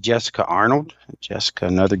 Ohio is Jessica Arnold. Jessica,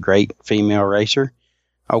 another great female racer.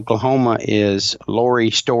 Oklahoma is Lori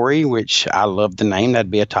Story, which I love the name. That'd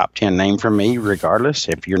be a top 10 name for me, regardless.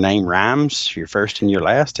 If your name rhymes, your first and your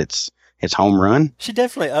last, it's home run. She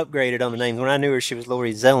definitely upgraded on the names. When I knew her, she was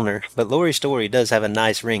Lori Zellner, but Lori Story does have a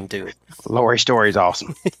nice ring to it. Lori Story's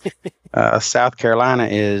awesome. South Carolina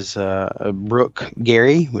is Brooke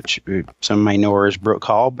Gary, which some may know her as Brooke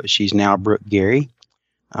Hall, but she's now Brooke Gary.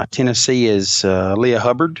 Tennessee is Leah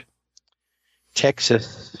Hubbard.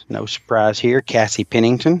 Texas, no surprise here, Cassie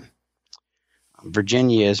Pennington.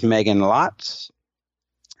 Virginia is Megan Lotz.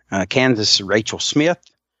 Kansas is Rachel Smith.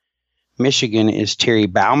 Michigan is Terry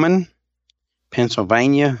Bauman.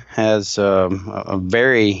 Pennsylvania has a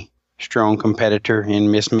very strong competitor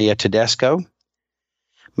in Miss Mia Tedesco.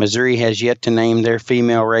 Missouri has yet to name their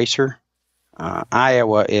female racer.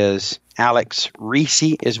 Iowa is Alex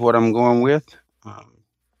Reese is what I'm going with.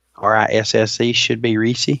 Risse should be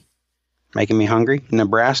Reese. Making me hungry.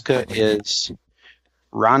 Nebraska is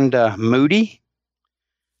Rhonda Moody.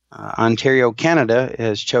 Ontario, Canada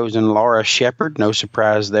has chosen Laura Shepard. No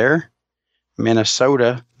surprise there.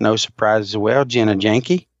 Minnesota, no surprise as well. Jenna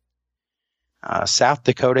Janke. South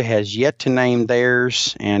Dakota has yet to name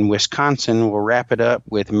theirs, and Wisconsin will wrap it up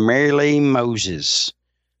with Marilee Moses.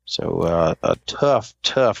 So a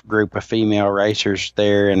tough group of female racers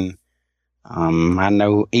there, and I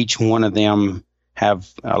know each one of them have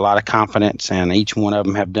a lot of confidence, and each one of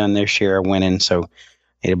them have done their share of winning. So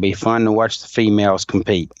it'll be fun to watch the females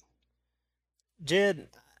compete. Jed,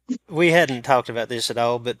 we hadn't talked about this at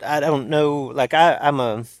all, but I don't know. Like I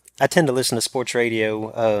tend to listen to sports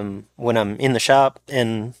radio when I'm in the shop,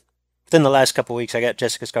 and within the last couple of weeks, I got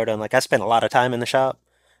Jessica's car done. Like I spent a lot of time in the shop.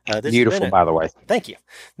 Beautiful, by the way. Thank you.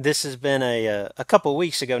 This has been a couple of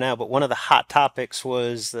weeks ago now, but one of the hot topics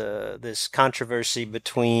was this controversy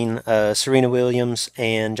between Serena Williams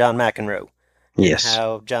and John McEnroe. Yes. And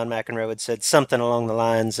how John McEnroe had said something along the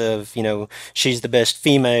lines of, she's the best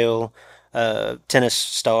female tennis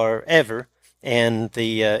star ever. And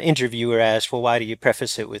the interviewer asked, well, why do you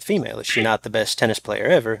preface it with female? Is she not the best tennis player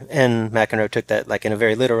ever? And McEnroe took that like in a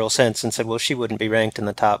very literal sense and said, well, she wouldn't be ranked in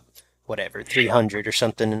the top 300 or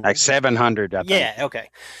something. Like 700, I think. Yeah, okay.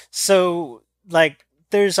 So,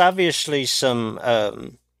 there's obviously some,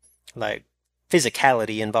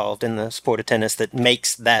 physicality involved in the sport of tennis that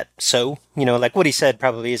makes that so. What he said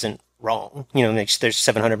probably isn't wrong. There's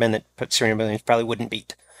 700 men that Serena Williams probably wouldn't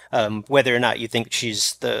beat. Whether or not you think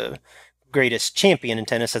she's the greatest champion in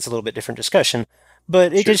tennis, that's a little bit different discussion.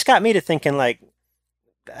 But it just got me to thinking, I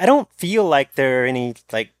don't feel like there are any,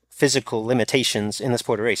 physical limitations in the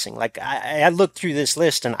sport of racing. I looked through this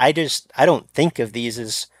list and I don't think of these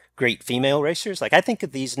as great female racers. I think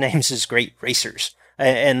of these names as great racers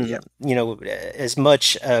and as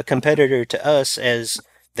much a competitor to us as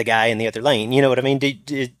the guy in the other lane. You know what I mean?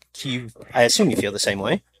 I assume you feel the same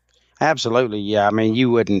way. Absolutely. Yeah. I mean,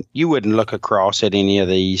 you wouldn't look across at any of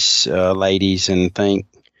these ladies and think,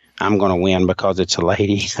 I'm going to win because it's a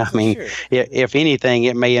lady. I mean, Sure. if anything,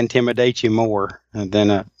 it may intimidate you more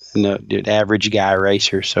than the average guy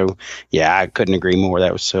racer. So, yeah, I couldn't agree more.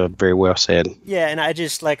 That was very well said. Yeah, and I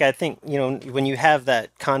just, I think, when you have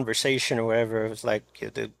that conversation or whatever, it was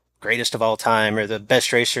the greatest of all time or the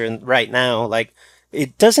best racer right now,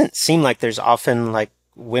 it doesn't seem like there's often,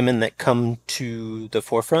 women that come to the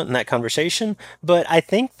forefront in that conversation. But I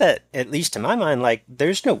think that, at least in my mind,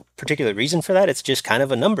 there's no particular reason for that. It's just kind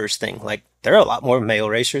of a numbers thing. There are a lot more male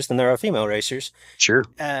racers than there are female racers. Sure.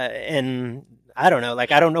 And I don't know, I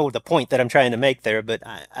don't know the point that I'm trying to make there, but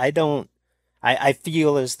I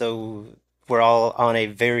feel as though we're all on a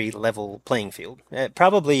very level playing field.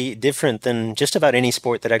 Probably different than just about any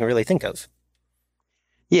sport that I can really think of.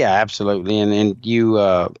 Yeah, absolutely. And you,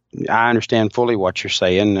 I understand fully what you're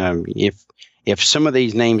saying. If some of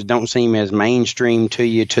these names don't seem as mainstream to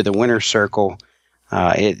you to the winner's circle,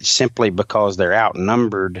 it's simply because they're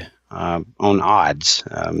outnumbered on odds.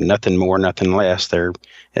 Nothing more, nothing less. They're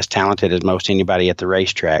as talented as most anybody at the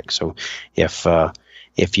racetrack. So if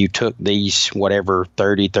you took these,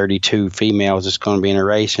 32 females that's going to be in a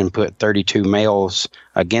race and put 32 males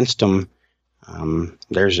against them,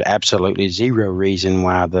 there's absolutely zero reason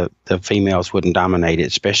why the females wouldn't dominate it,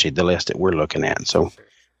 especially the list that we're looking at. So,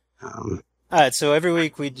 all right. So every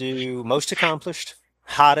week we do most accomplished,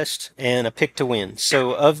 hottest, and a pick to win.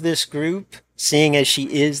 So of this group, seeing as she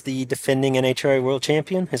is the defending NHRA world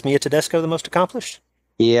champion, is Mia Tedesco the most accomplished?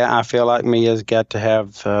 Yeah, I feel like Mia's got to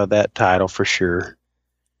have that title for sure.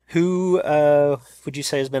 Who would you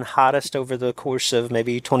say has been hottest over the course of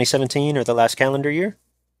maybe 2017 or the last calendar year?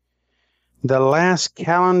 The last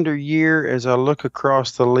calendar year, as I look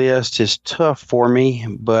across the list, is tough for me,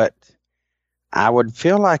 but I would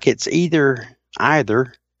feel like it's either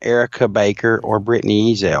Erica Baker, or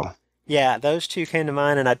Brittany Ezel. Yeah, those two came to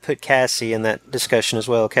mind, and I'd put Cassie in that discussion as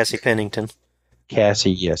well, Cassie Pennington.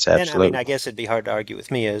 Cassie, yes, And absolutely. I guess it'd be hard to argue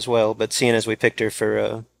with Mia as well, but seeing as we picked her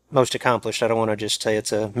for most accomplished, I don't want to just say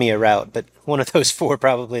it's a Mia route, but one of those four,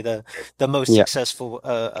 probably the most Yeah. successful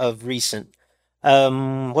of recent.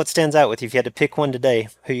 What stands out with you? If you had to pick one today,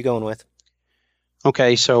 who are you going with?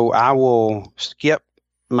 Okay, so I will skip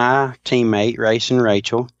my teammate, Race and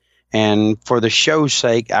Rachel, and for the show's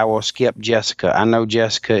sake, I will skip Jessica. I know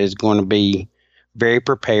Jessica is going to be very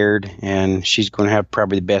prepared, and she's going to have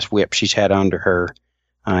probably the best whip she's had under her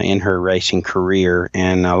in her racing career,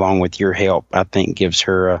 and along with your help, I think gives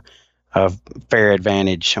her a fair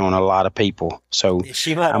advantage on a lot of people. So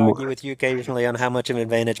She might argue with you occasionally on how much of an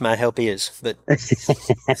advantage my help is, but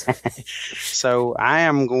So I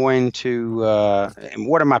am going to.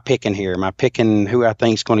 What am I picking here? Am I picking who I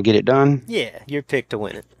think is going to get it done? yeah, your pick to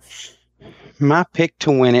win it. My pick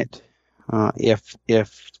to win it, if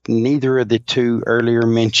neither of the two earlier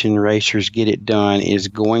mentioned racers get it done, is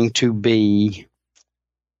going to be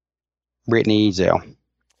Brittany Ezel.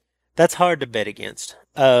 That's hard to bet against.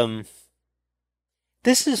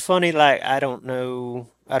 This is funny. Like, I don't know.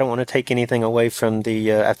 I don't want to take anything away from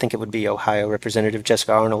the. I think it would be Ohio Representative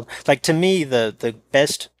Jessica Arnold. Like, to me, the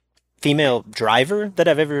best female driver that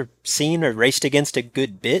I've ever seen or raced against a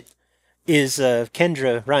good bit is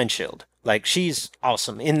Kendra Reinschild. Like, she's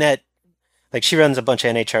awesome in that. Like, she runs a bunch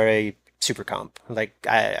of NHRA Super Comp. Like,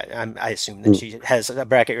 I assume that she has a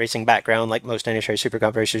bracket racing background, like most NHRA Super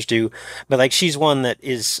Comp racers do. But like, she's one that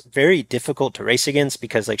is very difficult to race against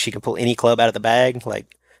because like she can pull any club out of the bag.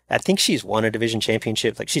 Like, I think she's won a division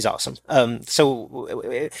championship. Like, she's awesome.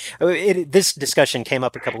 This discussion came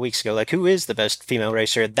up a couple weeks ago. Like, who is the best female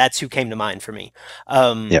racer? That's who came to mind for me.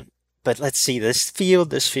 Yep. But let's see, this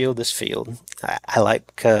field. I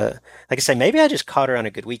like I say, maybe I just caught her on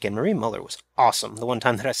a good weekend. Marie Muller was awesome the one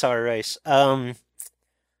time that I saw her race. Go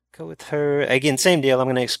with her. Again, same deal. I'm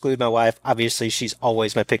going to exclude my wife. Obviously, she's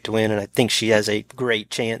always my pick to win, and I think she has a great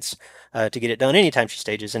chance to get it done anytime she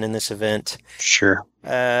stages and in this event. Sure.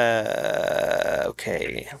 Okay.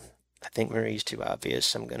 I think Marie's too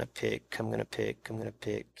obvious. I'm going to pick.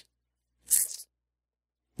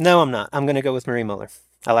 No, I'm not. I'm going to go with Marie Muller.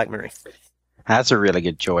 I like Marie. That's a really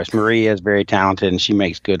good choice. Marie is very talented, and she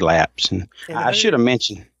makes good laps. And I should have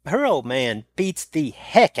mentioned. Her old man beats the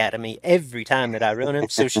heck out of me every time that I run him.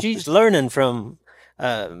 So she's learning from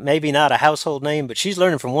maybe not a household name, but she's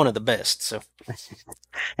learning from one of the best. So,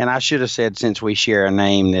 And I should have said, since we share a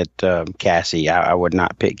name, that Cassie, I would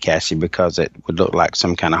not pick Cassie because it would look like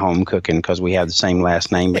some kind of home cooking because we have the same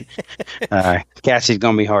last name. But Cassie's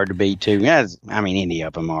going to be hard to beat, too. Yeah, I mean, any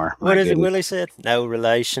of them are. What is it Willie said? No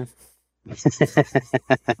relation.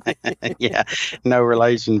 Yeah, no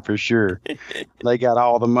relation for sure. They got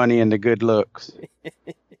all the money and the good looks.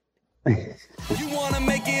 You wanna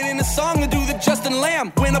make it in a song and do the Justin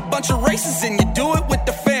Lamb. Win a bunch of races and you do it with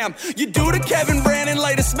the fam. You do the Kevin Brandon,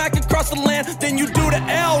 lay the smack across the land. Then you do the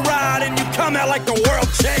L ride and you come out like the world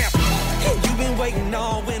champ. You've been waiting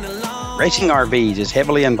all winter long. Racing RVs is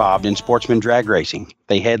heavily involved in sportsman drag racing.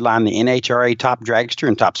 They headline the NHRA Top Dragster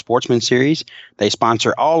and Top Sportsman Series. They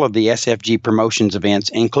sponsor all of the SFG Promotions events,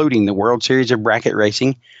 including the World Series of Bracket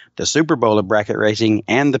Racing, the Super Bowl of Bracket Racing,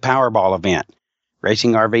 and the Powerball event.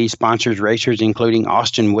 Racing RV sponsors racers including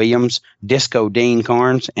Austin Williams, Disco Dean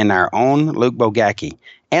Carnes, and our own Luke Bogacki.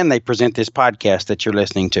 And they present this podcast that you're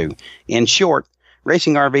listening to. In short,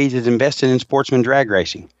 Racing RVs is invested in sportsman drag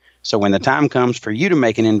racing. So when the time comes for you to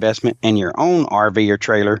make an investment in your own RV or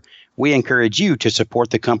trailer, we encourage you to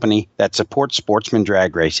support the company that supports sportsman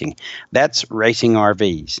drag racing. That's Racing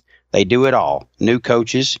RVs. They do it all. New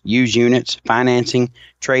coaches, used units, financing,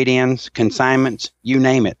 trade-ins, consignments, you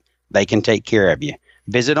name it. They can take care of you.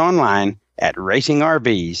 Visit online at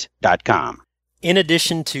racingrvs.com. In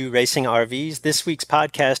addition to Racing RVs, this week's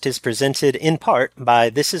podcast is presented in part by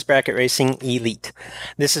This is Bracket Racing Elite.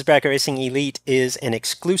 This is Bracket Racing Elite is an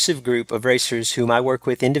exclusive group of racers whom I work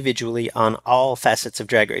with individually on all facets of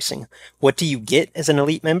drag racing. What do you get as an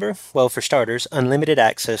Elite member? Well, for starters, unlimited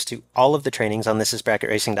access to all of the trainings on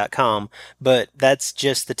thisisbracketracing.com, but that's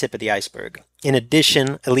just the tip of the iceberg. In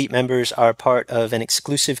addition, Elite members are part of an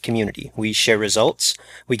exclusive community. We share results,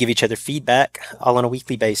 we give each other feedback, all on a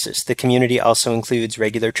weekly basis. The community also includes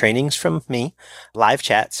regular trainings from me, live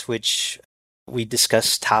chats, which we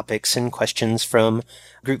discuss topics and questions from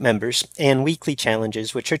group members, and weekly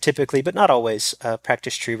challenges, which are typically, but not always,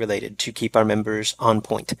 practice tree related to keep our members on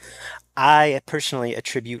point. I personally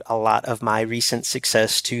attribute a lot of my recent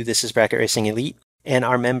success to This is Bracket Racing Elite. and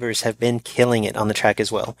our members have been killing it on the track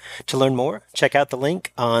as well. To learn more, check out the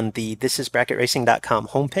link on the thisisbracketracing.com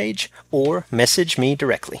homepage or message me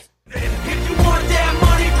directly. If you want that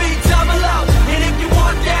money, be double out. And if you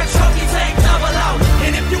want that trophy, take double out.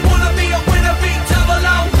 And if you want to be a winner, be double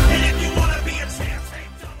out. And if you want to be a champ, take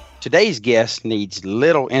double out. Today's guest needs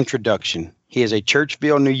little introduction. He is a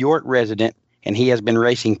Churchville, New York resident, and he has been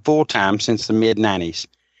racing full-time since the mid-90s.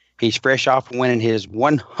 He's fresh off winning his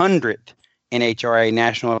 100th NHRA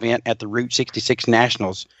national event at the Route 66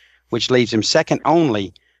 Nationals, which leaves him second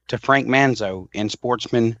only to Frank Manzo in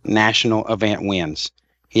sportsman national event wins.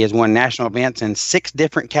 He has won national events in 6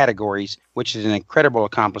 different categories, which is an incredible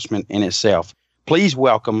accomplishment in itself. Please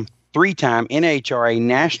welcome 3-time NHRA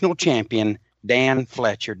national champion, Dan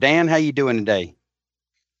Fletcher. Dan, how you doing today?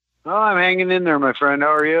 Oh, I'm hanging in there, my friend.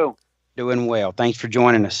 How are you? Doing well. Thanks for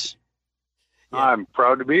joining us. Yeah. I'm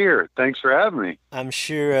proud to be here. Thanks for having me. I'm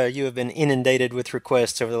sure you have been inundated with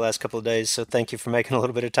requests over the last couple of days, so thank you for making a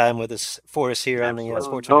little bit of time with us for us here on the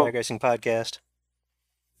Sportsman Drag Racing podcast.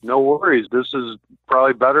 No worries. This is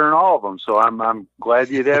probably better than all of them, so I'm glad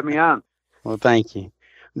you'd have me on. Well, thank you.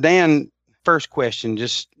 Dan, first question,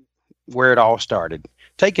 just where it all started.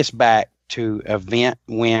 Take us back to event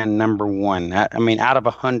win number 1. I mean, out of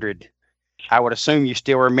 100, I would assume you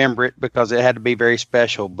still remember it because it had to be very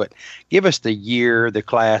special, but give us the year, the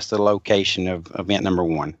class, the location of event number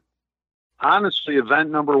 1. Honestly, event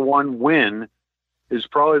number 1 win is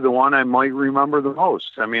probably the one I might remember the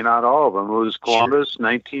most. I mean, not all of them. It was Columbus,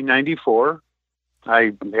 1994.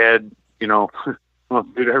 I had, well,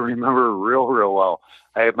 dude, I remember real well.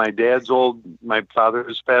 I had my father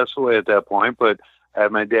has passed away at that point, but I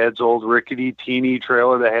had my dad's old rickety teeny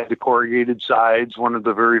trailer that had the corrugated sides, one of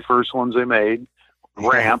the very first ones they made,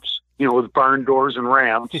 ramps, with barn doors and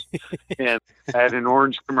ramps. And I had an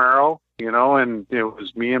orange Camaro, and it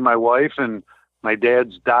was me and my wife and my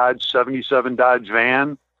dad's 77 Dodge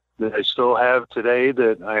van that I still have today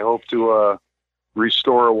that I hope to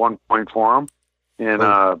restore at one point for him. And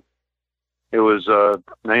it was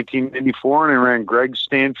 1994, and I ran Greg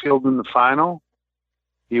Stanfield in the final.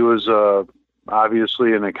 He was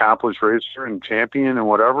obviously an accomplished racer and champion and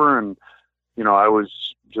whatever. And, I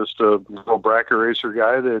was just a little bracket racer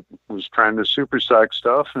guy that was trying to super stock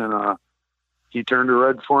stuff. And he turned a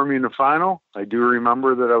red for me in the final. I do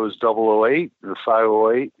remember that I was 008 or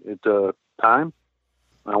 508 at the time.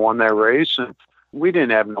 I won that race, and we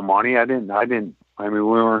didn't have no money. I mean, we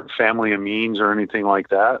weren't family of means or anything like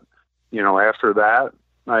that. After that,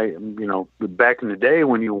 back in the day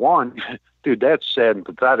when you won, dude, that's sad and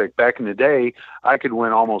pathetic. Back in the day, I could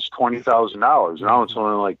win almost $20,000. Now it's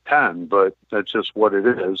only like 10, but that's just what it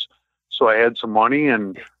is. So I had some money,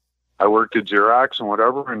 and I worked at Xerox and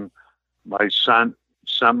whatever, and I sent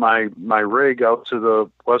my rig out to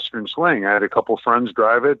the Western Swing. I had a couple friends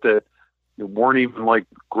drive it that weren't even like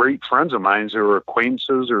great friends of mine. They were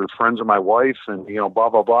acquaintances or friends of my wife, and blah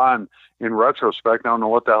blah blah. And in retrospect, I don't know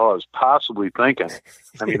what the hell I was possibly thinking.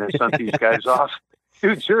 I mean, I sent these guys off.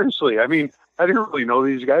 Dude, seriously. I mean, I didn't really know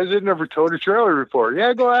these guys. They'd never towed a trailer before.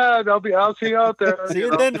 Yeah, go ahead. I'll see you out there. See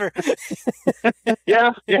you in Denver.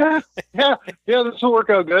 Yeah. This will work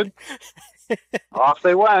out good. Off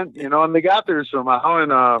they went, and they got there somehow.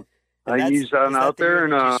 And I eased on out there,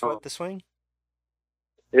 and you swept the swing.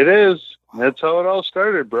 It is. That's how it all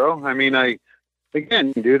started, bro. I mean, we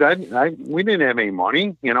didn't have any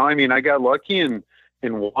money, I got lucky and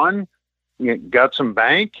won, got some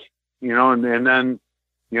bank, and then,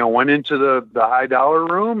 went into the high dollar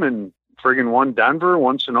room and friggin' won Denver,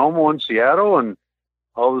 won Sonoma, won Seattle. And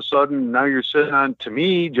all of a sudden now you're sitting on, to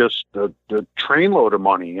me, just the trainload of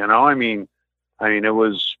money, I mean, it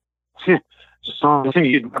was something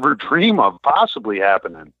you'd never dream of possibly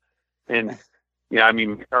happening. And,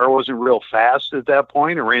 my car wasn't real fast at that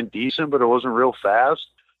point. It ran decent, but it wasn't real fast.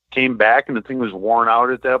 Came back, and the thing was worn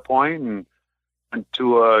out at that point, and went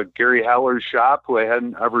to Gary Haller's shop, who I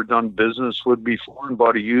hadn't ever done business with before, and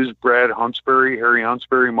bought a used Harry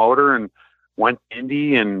Huntsbury motor, and went to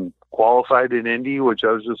Indy and qualified at Indy, which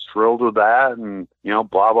I was just thrilled with that, and,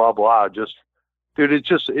 blah, blah, blah. Just, dude,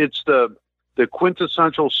 it's the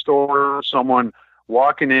quintessential story, someone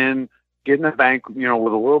walking in, getting a bank, with a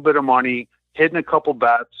little bit of money, hitting a couple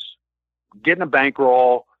bets, getting a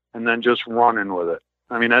bankroll, and then just running with it.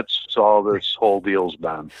 I mean, that's all this whole deal's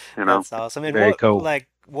been, That's awesome. And very cool.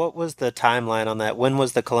 What was the timeline on that? When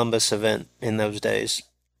was the Columbus event in those days?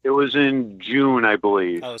 It was in June, I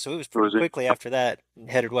believe. Oh, so it was pretty quickly after that,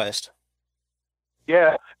 headed west.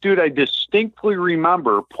 Yeah, dude, I distinctly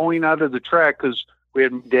remember pulling out of the track because we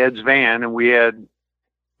had my dad's van, and it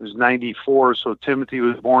was 94, so Timothy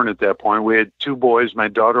was born at that point. We had 2 boys. My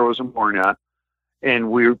daughter wasn't born yet.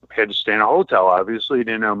 and we had to stay in a hotel. Obviously,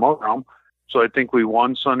 didn't have a motorhome. So I think we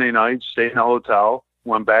won Sunday night, stayed in a hotel,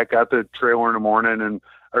 went back, got the trailer in the morning. And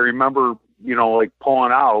I remember, like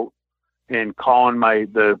pulling out and calling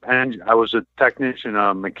I was a technician,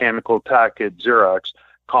 a mechanical tech at Xerox,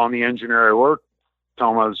 calling the engineer at work,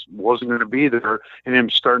 telling him I wasn't going to be there, and him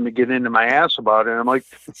starting to get into my ass about it. And I'm like,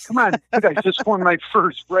 come on, dude, I just won my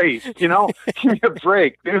first race, give me a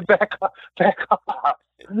break, dude, back off.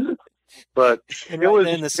 But it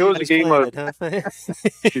was a game of, huh?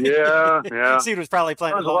 yeah. Seed was probably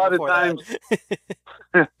playing. There was a lot of times.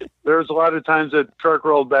 There was a lot of times that truck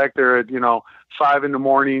rolled back there at 5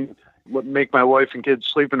 a.m, make my wife and kids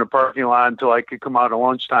sleep in the parking lot until I could come out at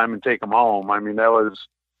lunchtime and take them home. I mean, that was,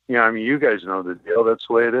 you guys know the deal. That's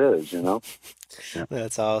the way it is, Yeah.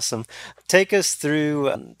 That's awesome. Take us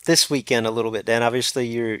through this weekend a little bit, Dan. Obviously,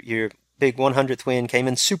 your big 100th win came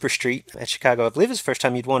in Super Street at Chicago. I believe it's the first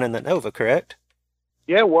time you'd won in the Nova, correct?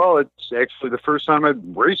 Yeah, well, it's actually the first time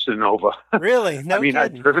I'd raced a Nova. Really? No kidding.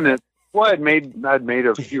 I'd driven it. Well, I'd made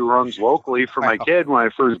a few runs locally for my kid when I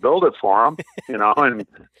first built it for him, and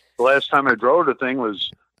the last time I drove the thing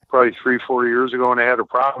was probably 3-4 years ago, and I had a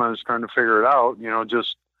problem. I was trying to figure it out,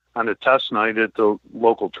 just on a test night at the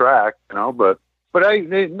local track, but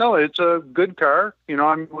it's a good car.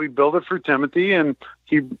 We built it for Timothy, and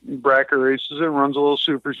he bracket races it, runs a little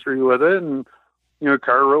Super Street with it, and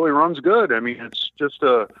car really runs good. I mean, it's just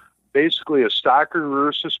basically a stock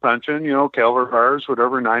rear suspension, Calver bars,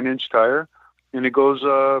 whatever, 9-inch tire, and it goes,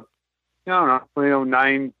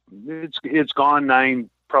 9. It's gone 9,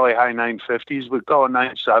 probably high 950s. We call it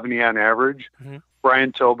 970 on average. Mm-hmm.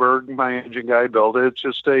 Brian Tilburg, my engine guy, built it. It's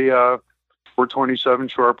just a 427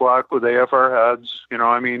 short block with AFR heads.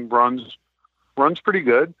 Runs pretty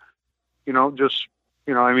good.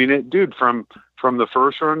 From the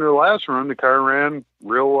first run to the last run, the car ran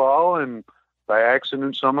real well, and by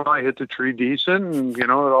accident somehow I hit the tree decent, and it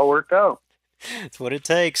all worked out. It's what it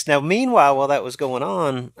takes. Now, meanwhile, while that was going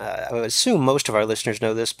on, I assume most of our listeners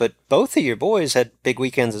know this, but both of your boys had big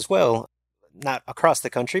weekends as well. Not across the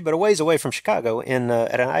country, but a ways away from Chicago at an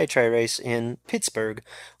NHRA race in Pittsburgh.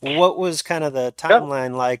 What was kind of the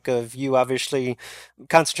timeline like of you obviously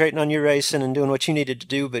concentrating on your racing and doing what you needed to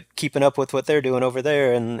do, but keeping up with what they're doing over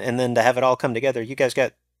there, and then to have it all come together? You guys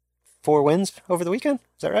got 4 wins over the weekend.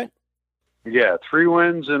 Is that right? Yeah, 3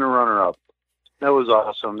 wins and a runner-up. That was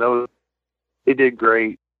awesome. They did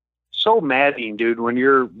great. So maddening, dude, when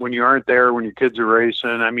you aren't there, when your kids are racing.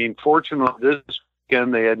 I mean, fortunately, this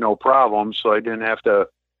weekend they had no problems, so I didn't have to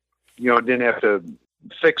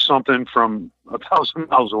fix something from 1,000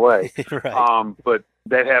 miles away. Right. But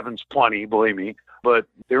that happens plenty, believe me. But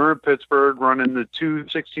they were in Pittsburgh running the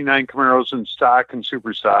 269 Camaros in stock and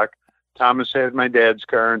super stock. Thomas had my dad's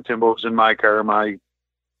car, and Timbo was in my car,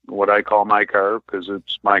 what I call my car, because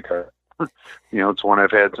it's my car. It's one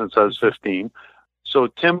I've had since I was 15. So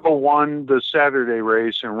Timbo won the Saturday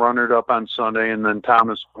race and runnered up on Sunday, and then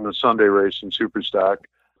Thomas won the Sunday race in super stock.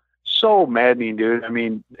 So maddening, dude. I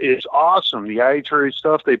mean, it's awesome. The IHRA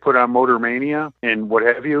stuff they put on Motor Mania and what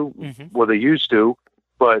have you. Mm-hmm. Well, they used to,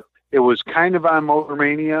 but it was kind of on Motor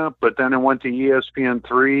Mania, but then it went to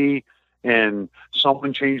ESPN3, and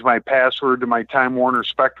someone changed my password to my Time Warner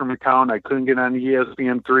Spectrum account. I couldn't get on the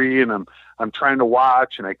ESPN3, and I'm trying to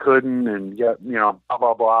watch, and I couldn't, and yet, blah,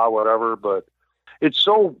 blah, blah, whatever. But it's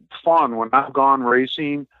so fun when I've gone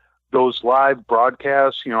racing, those live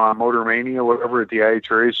broadcasts, on Motor Mania, whatever, at the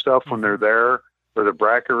IHRA stuff, when they're there, or the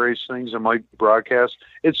bracket race things that might broadcast.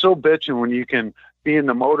 It's so bitching when you can be in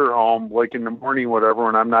the motorhome, like in the morning, whatever,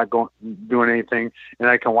 when I'm not doing anything, and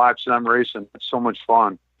I can watch them racing. It's so much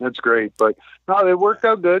fun. That's great. But no, they worked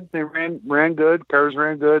out good. They ran good. Cars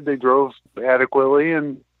ran good. They drove adequately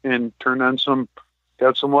and turned on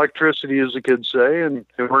got some electricity, as the kids say, and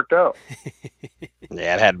it worked out.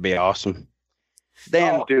 Yeah, it had to be awesome.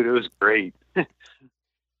 Dan, dude, it was great.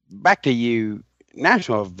 Back to you.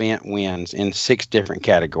 National event wins in 6 different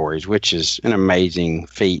categories, which is an amazing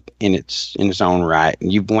feat in its own right.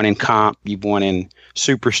 And you've won in comp, you've won in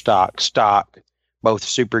super stock, both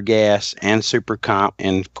super gas and super comp,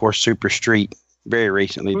 and of course super street very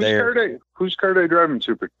recently. Whose car did I drive in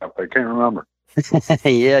super comp? I can't remember.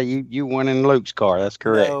 Yeah, you won in Luke's car. That's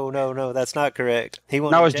correct. No, that's not correct. He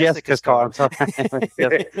won. No, it's Jessica's car. I'm sorry.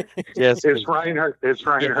 It's Reinhardt. It's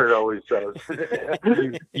Reinhardt always says.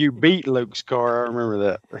 You beat Luke's car. I remember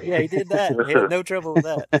that. Yeah, he did that. He had no trouble with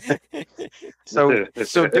that.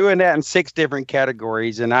 So doing that in 6 different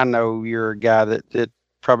categories, and I know you're a guy that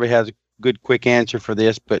probably has a good quick answer for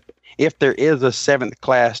this, but if there is a 7th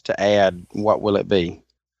class to add, what will it be?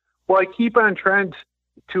 Well, I keep on trying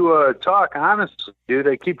to talk honestly, dude.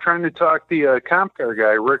 I keep trying to talk the comp car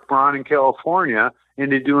guy, Rick Braun in California,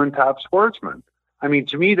 into doing Top Sportsman. I mean,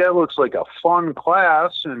 to me, that looks like a fun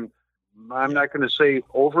class, and I'm not going to say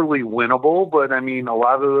overly winnable, but I mean, a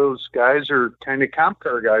lot of those guys are kind of comp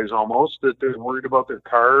car guys almost, that they're worried about their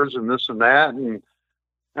cars and this and that. And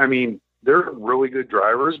I mean, they're really good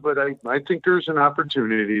drivers, but I think there's an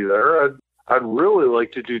opportunity there. I'd really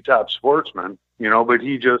like to do Top Sportsman, but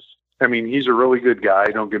he's a really good guy.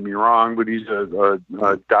 Don't get me wrong, but he's a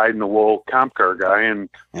dyed-in-the-wool comp car guy. And,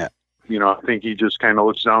 I think he just kind of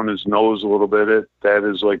looks down his nose a little bit at that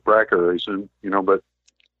is like bracket racing, but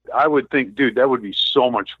I would think, dude, that would be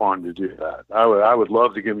so much fun to do that. I would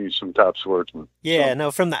love to give you some Top Sportsman. Yeah,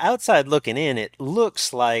 no, from the outside looking in, it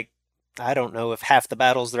looks like, I don't know if half the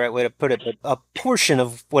battle's the right way to put it, but a portion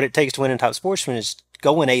of what it takes to win in Top Sportsman is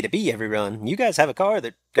going A to B every run. You guys have a car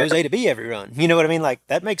that goes A to B every run. You know what I mean? Like,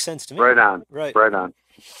 that makes sense to me. Right on. Right on.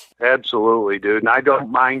 Absolutely, dude. And I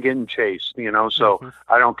don't mind getting chased, so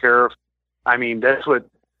I don't care if, that's what,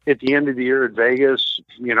 at the end of the year at Vegas,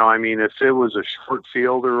 if it was a short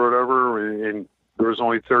field or whatever, and there was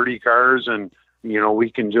only 30 cars and, we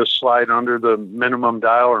can just slide under the minimum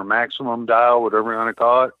dial or maximum dial, whatever you want to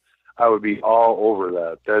call it, I would be all over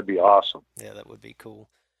that. That'd be awesome. Yeah, that would be cool.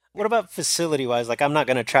 What about facility-wise? Like, I'm not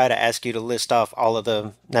going to try to ask you to list off all of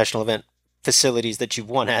the national event facilities that you've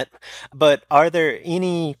won at, but are there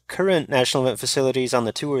any current national event facilities on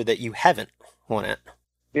the tour that you haven't won at?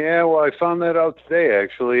 Yeah, well, I found that out today,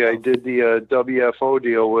 actually. I did the WFO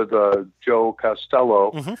deal with Joe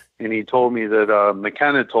Costello, and he told me that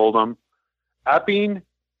McKenna told him Epping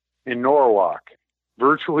and Norwalk,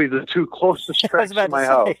 virtually the two closest tracks to my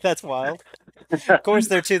house. That's wild. Of course,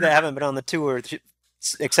 there are two that haven't been on the tour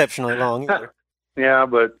exceptionally long either. Yeah,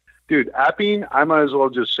 but, dude, Epping, I might as well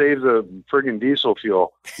just save the friggin' diesel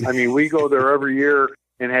fuel. We go there every year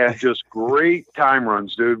and have just great time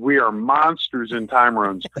runs, dude. We are monsters in time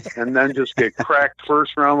runs, and then just get cracked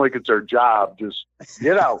first round like it's our job. Just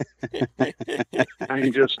get out.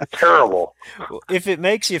 Just terrible. If it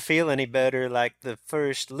makes you feel any better, like the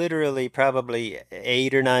first literally probably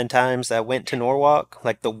 8 or 9 times I went to Norwalk,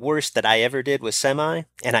 like the worst that I ever did was semi,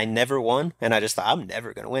 and I never won, and I just thought, I'm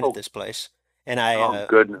never going to win at this place. And I,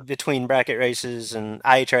 between bracket races and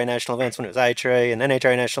IHRA national events when it was IHRA and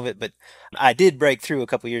NHRA national event, but I did break through a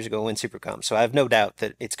couple years ago and win Supercomp, so I have no doubt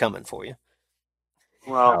that it's coming for you.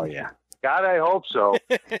 Well, yeah. God, I hope so.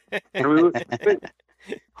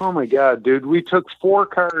 Oh my God, dude. We took 4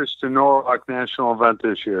 cars to Norwalk National Event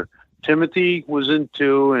this year. Timothy was in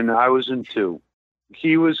 2 and I was in 2.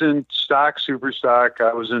 He was in stock, super stock.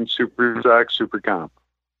 I was in super stock, super comp.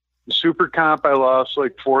 The super comp, I lost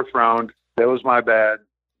like 4th round. That was my bad.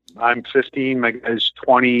 I'm 15, my guy's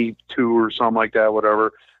 22 or something like that,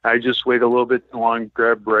 whatever. I just wait a little bit too long,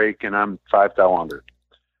 grab break, and I'm 5 thou under.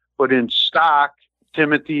 But in stock,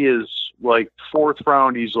 Timothy is like 4th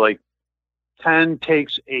round. He's like 10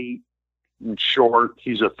 takes 8 and short.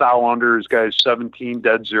 He's a thou under. His guy's 17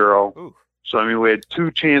 dead zero. Ooh. So, we had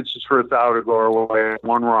 2 chances for a thou to go our way,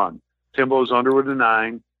 1 run. Timbo's under with a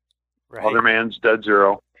 9. Right. Other man's dead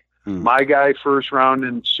zero. My guy first round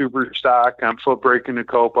in super stock, I'm Footbrake in the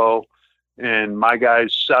Copo, and my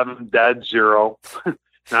guy's 7 dead zero. And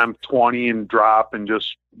I'm 20 and drop and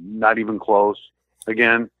just not even close.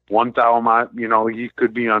 Again, 1 thou, he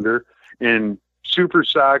could be under. In super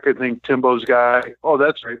stock, I think Timbo's guy,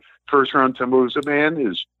 that's right, first round Timbo's man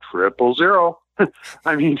is 000.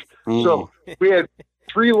 So we had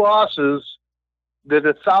 3 losses that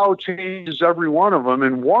a thou changes every one of them.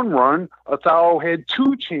 In 1 run, a thou had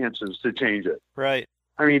 2 chances to change it. Right.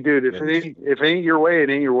 Dude, if it ain't your way, it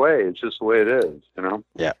ain't your way. It's just the way it is,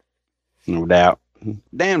 Yeah, no doubt.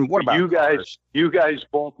 Dan, what about you guys? You guys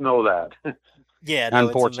both know that. Yeah, no,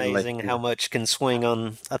 it's amazing how much can swing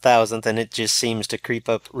on 1,000th, and it just seems to creep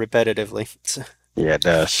up repetitively. Yeah, it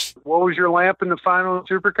does. What was your lamp in the final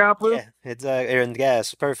Super Comp, Luke? Yeah, it's air and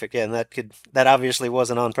gas. Perfect. Yeah, and that obviously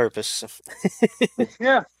wasn't on purpose.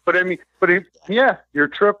 Yeah, your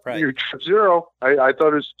trip, right. Your trip 0. I thought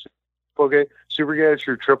it was okay. Super gas,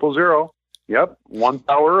 your 000. Yep, 1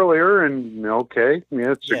 thou earlier, and okay.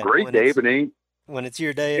 Yeah, it's a great day, but ain't. When it's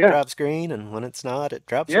your day, it drops green, and when it's not, it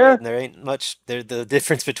drops red. And there ain't much. The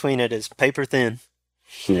difference between it is paper thin.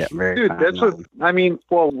 Yeah, very. Dude, that's what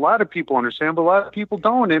well, a lot of people understand, but a lot of people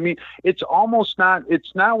don't. It's almost not.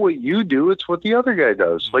 It's not what you do; it's what the other guy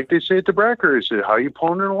does. Like they say at the brackers, how you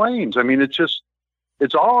pull in the lanes.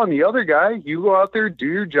 It's all on the other guy. You go out there, do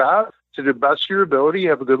your job to the best of your ability.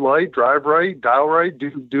 Have a good light, drive right, dial right,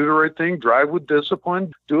 do the right thing, drive with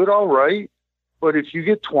discipline, do it all right. But if you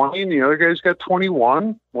get 20 and the other guy's got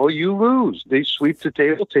 21, well, you lose. They sweep the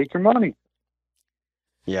table, take your money.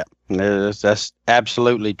 Yeah, that's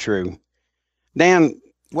absolutely true. Dan,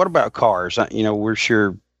 what about cars? We're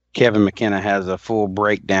sure Kevin McKenna has a full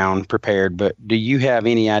breakdown prepared, but do you have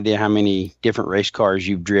any idea how many different race cars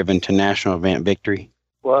you've driven to national event victory?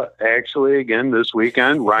 Well, actually, again, this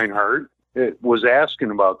weekend, Reinhardt was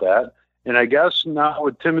asking about that. And I guess now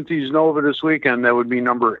with Timothy's Nova this weekend, that would be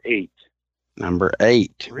number 8. Number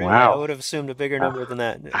 8. Really? Wow. I would have assumed a bigger number than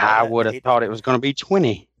that. I would have thought it was going to be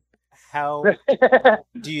 20. How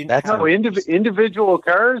do you know? Individual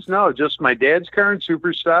cars? No, just my dad's car in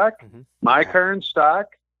super stock, my car in stock.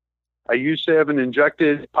 I used to have an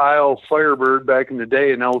injected pile Firebird back in the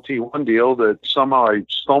day, an LT1 deal that somehow I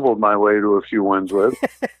stumbled my way to a few wins with.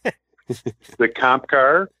 The comp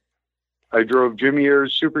car. I drove Jimmy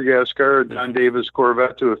Ayers' super gas car, a Don Davis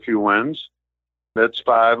Corvette to a few wins. That's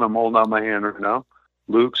 5. I'm holding out my hand right now.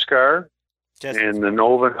 Luke's car and the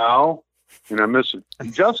Nova now. And I'm missing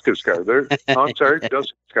Jessica's car. I'm sorry,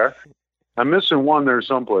 Jessica's car. I'm missing one there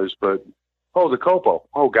someplace, but the Copo.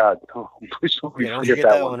 Oh God! Oh, please don't forget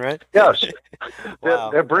that one. Right? Yes,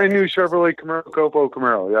 Wow. that brand new Chevrolet Copo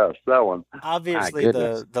Camaro. Yes, that one. Obviously,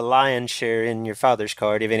 the lion's share in your father's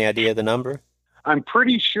car. Do you have any idea of the number? I'm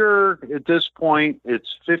pretty sure at this point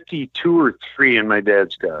it's 52 or 3 in my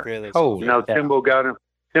dad's car. Really? Oh, Timbo got him.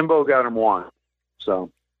 Timbo got him 1.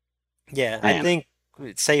 So. Yeah, Man. I think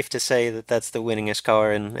it's safe to say that that's the winningest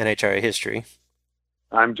car in NHRA history.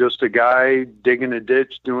 I'm just a guy digging a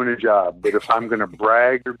ditch, doing a job. But if I'm going to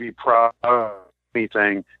brag or be proud of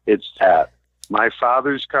anything, it's that. My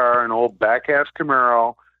father's car, an old back half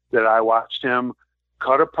Camaro that I watched him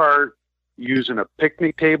cut apart using a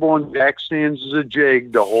picnic table and jack stands as a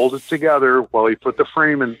jig to hold it together while he put the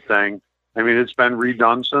frame in the thing. I mean, it's been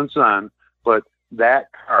redone since then. But that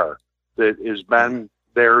car that has been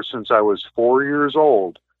there since I was 4 years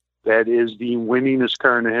old, that is the winningest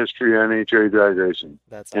car in the history of NHRA drag racing.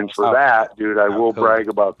 That's and awesome. for that, dude, I will cool. brag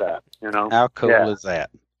about that. How cool is that?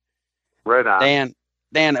 Right on.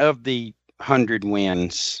 Dan, of the 100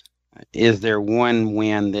 wins, is there one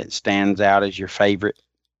win that stands out as your favorite?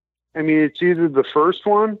 I mean, it's either the first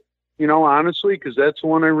one, honestly, because that's the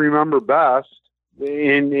one I remember best.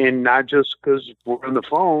 And not just because we're on the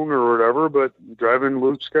phone or whatever, but driving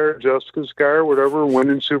Luke's car, Jessica's car, whatever,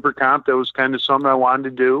 winning Super Comp, that was kind of something I wanted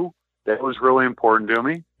to do. That was really important to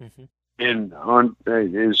me. Mm-hmm. And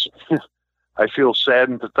I feel sad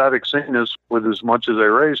and pathetic saying this with as much as I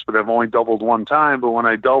race, but I've only doubled one time. But when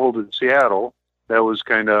I doubled in Seattle, that was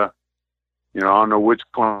kind of, I don't know which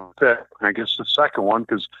one to pick. I guess the second one,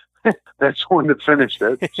 because that's the one that finished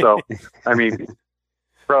it. So, I mean...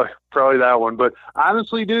 Probably that one, but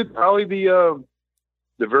honestly, dude, probably the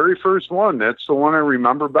very first one. That's the one I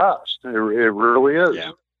remember best. It really is.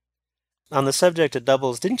 Yeah. On the subject of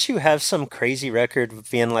doubles, didn't you have some crazy record of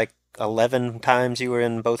being like 11 times you were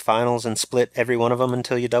in both finals and split every one of them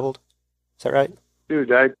until you doubled? Is that right?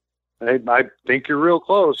 Dude, I think you're real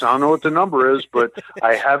close. I don't know what the number is, but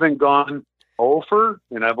I haven't gone over,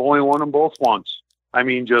 and I've only won them both once. I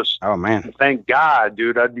mean, just, oh man, thank God,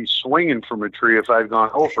 dude, I'd be swinging from a tree if I'd gone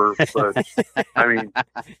over. But, I mean,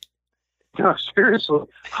 no, seriously.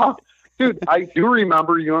 Dude, I do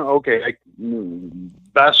remember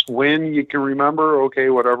best win you can remember. Okay,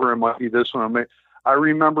 whatever, it might be this one. I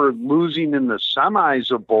remember losing in the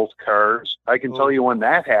semis of both cars. I can tell you when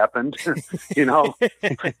that happened.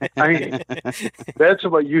 I mean, that's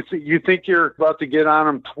about, you think you're about to get on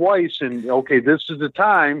them twice, and, okay, this is the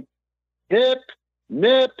time.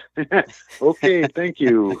 Nip. Okay, thank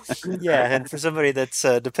you. Yeah, and for somebody that's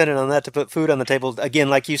dependent on that to put food on the table, again,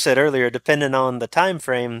 like you said earlier, depending on the time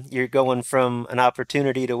frame, you're going from an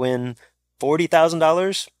opportunity to win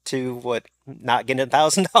 $40,000 to what, not getting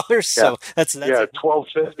 $1,000. So that's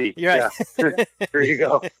 $1,250. You're right. Yeah. There you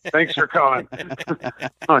go. Thanks for coming.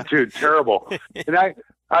 Oh, dude, terrible. And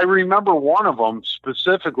I remember one of them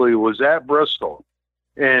specifically was at Bristol,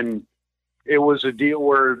 and it was a deal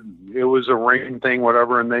where it was a rain thing,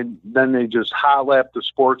 whatever, and then they just hot lapped the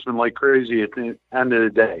Sportsman like crazy at the end of the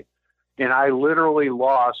day. And I literally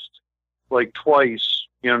lost like twice,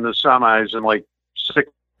 in the semis in like 6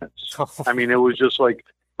 minutes. I mean, it was just like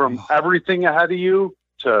from everything ahead of you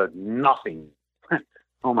to nothing.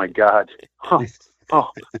 Oh my God.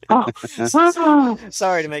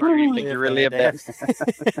 Sorry to make you really upset.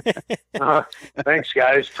 Thanks,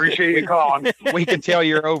 guys. Appreciate you calling. We can tell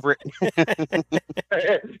you're over it.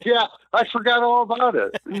 Yeah, I forgot all about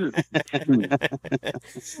it.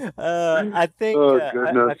 I think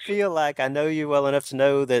I feel like I know you well enough to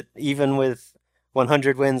know that even with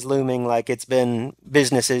 100 wins looming like it's been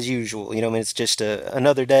business as usual. I mean, it's just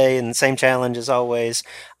another day and the same challenge as always.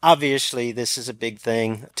 Obviously, this is a big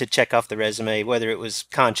thing to check off the resume, whether it was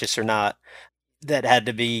conscious or not. That had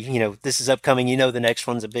to be, this is upcoming, the next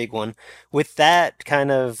one's a big one. With that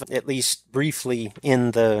kind of, at least briefly,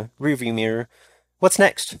 in the rearview mirror, what's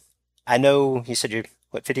next? I know you said you're,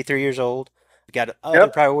 53 years old? You got other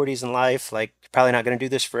priorities in life, like you're probably not going to do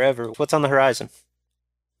this forever. What's on the horizon?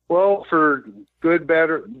 Well, for good,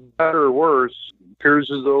 better or worse, it appears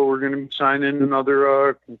as though we're going to be signing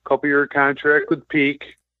another couple-year contract with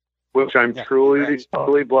Peak, which I'm truly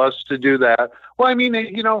blessed to do that. Well, I mean,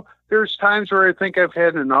 there's times where I think I've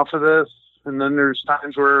had enough of this, and then there's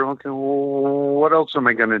times where, okay, well, what else am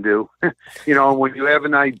I going to do? When you have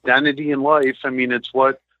an identity in life, I mean, it's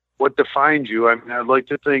what defines you. I mean, I'd like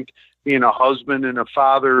to think being a husband and a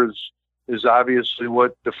father is obviously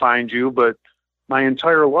what defines you, but my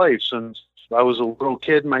entire life since I was a little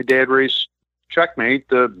kid, my dad raced Checkmate,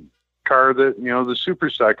 the car that, the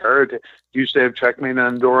Superstock car. It used to have Checkmate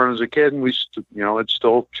on the door when I was a kid, and it's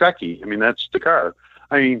still Checky. I mean, that's the car.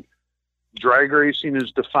 I mean, drag racing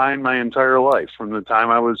has defined my entire life from the time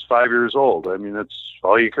I was 5 years old. I mean, that's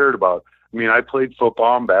all you cared about. I mean, I played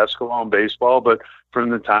football and basketball and baseball, but from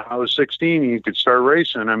the time I was 16, you could start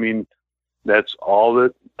racing. I mean, that's all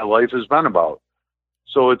that my life has been about.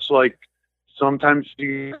 So it's like, sometimes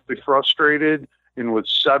you get frustrated, and with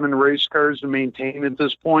 7 race cars to maintain at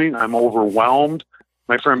this point, I'm overwhelmed.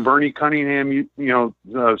 My friend Bernie Cunningham,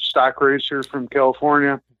 the stock racer from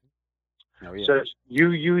California, says,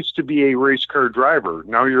 you used to be a race car driver.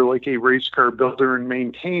 Now you're like a race car builder and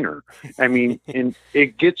maintainer. I mean, and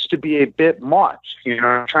it gets to be a bit much,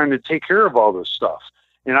 trying to take care of all this stuff.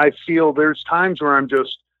 And I feel there's times where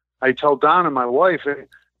I tell Donna, my wife, hey,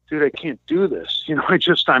 dude, I can't do this.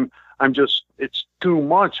 I'm just, it's too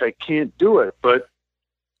much. I can't do it. But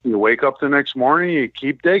you wake up the next morning, you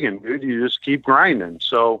keep digging, dude. You just keep grinding.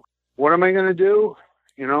 So what am I going to do?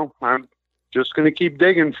 I'm just going to keep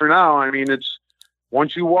digging for now. I mean, it's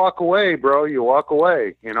once you walk away, bro, you walk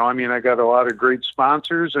away. I mean, I got a lot of great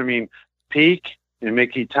sponsors. I mean, Peak and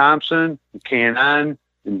Mickey Thompson, and K&N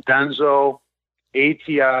and Denzo,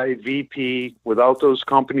 ATI, VP. Without those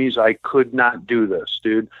companies, I could not do this,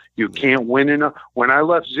 dude. You can't win when I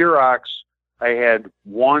left Xerox, I had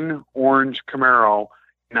one orange Camaro,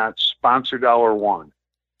 not sponsor $1.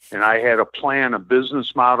 And I had a plan, a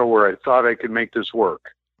business model where I thought I could make this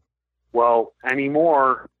work. Well,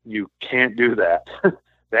 anymore, you can't do that.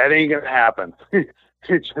 That ain't going to happen. It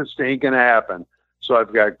just ain't going to happen. So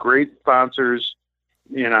I've got great sponsors,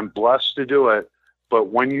 and I'm blessed to do it. But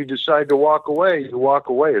when you decide to walk away, you walk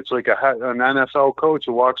away. It's like an NFL coach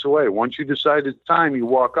who walks away. Once you decide it's time, you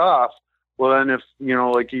walk off. Well, then if,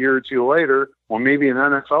 like a year or two later, well, maybe an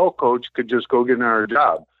NFL coach could just go get another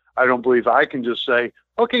job. I don't believe I can just say,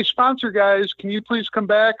 okay, sponsor guys, can you please come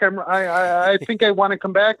back? I think I want to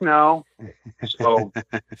come back now. So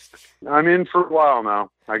I'm in for a while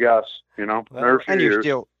now, I guess, And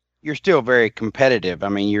you're still very competitive. I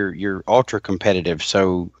mean, you're ultra competitive,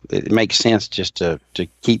 so it makes sense just to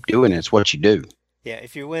keep doing it. It's what you do. Yeah,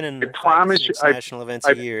 if you're winning 5 or 6 national events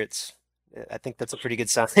a year, I think that's a pretty good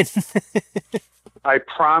sign. I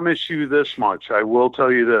promise you this much. I will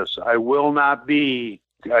tell you this. I will not be,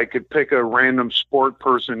 I could pick a random sport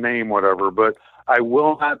person name, whatever, but I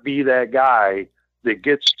will not be that guy that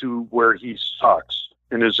gets to where he sucks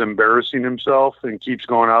and is embarrassing himself and keeps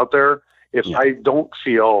going out there. If I don't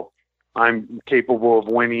feel I'm capable of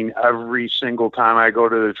winning every single time I go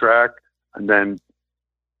to the track, and then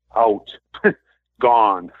out,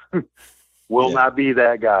 gone, will not be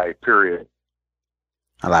that guy, period.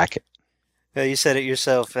 I like it. Yeah, you said it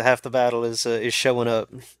yourself. Half the battle is showing up.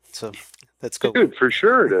 So let's go. Dude, for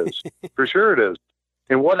sure it is. For sure it is.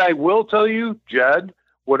 And what I will tell you, Jed,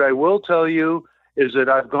 is that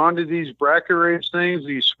I've gone to these bracket race things,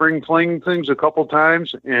 these spring fling things a couple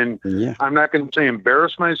times, and I'm not going to say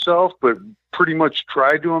embarrass myself, but pretty much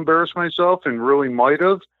tried to embarrass myself and really might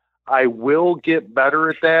have. I will get better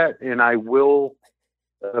at that, and I will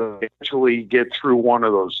eventually get through one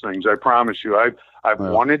of those things. I promise you. I've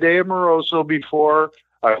won a day at Moroso before.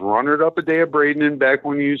 I've run it up a day at Bradenton back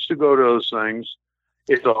when you used to go to those things.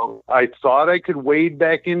 So I thought I could wade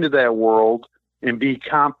back into that world and be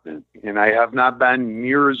competent, and I have not been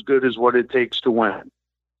near as good as what it takes to win.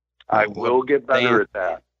 I will get better at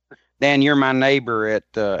that. Dan, you're my neighbor at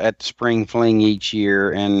the spring fling each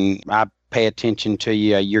year, and I pay attention to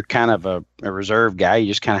you. You're kind of a reserve guy. You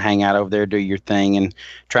just kind of hang out over there, do your thing, and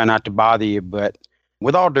try not to bother you. But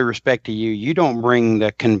with all due respect to you, you don't bring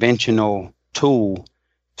the conventional tool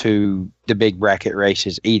to the big bracket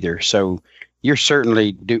races either. So you're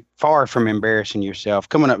certainly far from embarrassing yourself.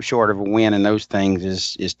 Coming up short of a win and those things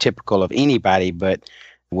is typical of anybody, but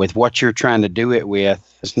with what you're trying to do it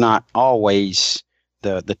with, it's not always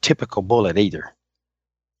the typical bullet either.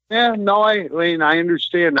 Yeah, no, I mean, I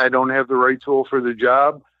understand I don't have the right tool for the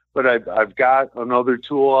job, but I've got another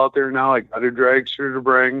tool out there now. I got a dragster to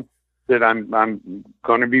bring that I'm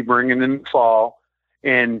going to be bringing in the fall.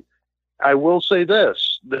 And I will say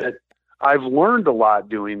this, that I've learned a lot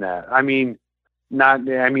doing that. I mean,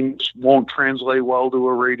 it won't translate well to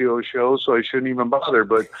a radio show, so I shouldn't even bother,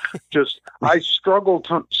 but just, I struggle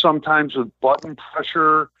sometimes with button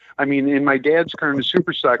pressure. I mean, in my dad's car, in the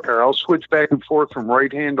Superstock car, I'll switch back and forth from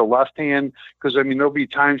right hand to left hand, because, I mean, there'll be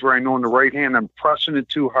times where I know in the right hand I'm pressing it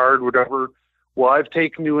too hard, whatever. Well, I've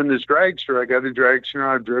taken you in this dragster. I got a dragster.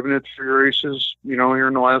 I've driven it through races, here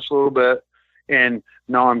in the last little bit. And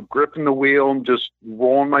now I'm gripping the wheel and just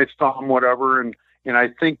rolling my thumb, whatever. And I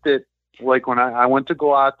think that, like, when I went to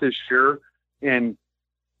go out this year, and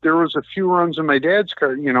there was a few runs in my dad's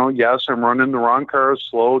car, yes, I'm running the wrong car,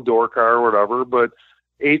 slow door car, whatever, but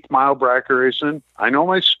 8th mile bracket racing, I know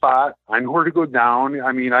my spot. I know where to go down.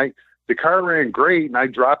 I mean, the car ran great, and I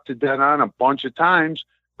dropped it dead on a bunch of times,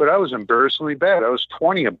 but I was embarrassingly bad. I was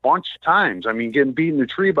 20 a bunch of times. I mean, getting beat in the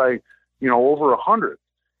tree by, over 100.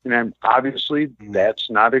 And then obviously that's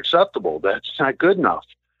not acceptable. That's not good enough.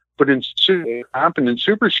 But in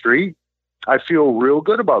Super Street, I feel real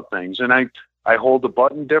good about things. And I hold the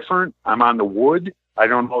button different. I'm on the wood. I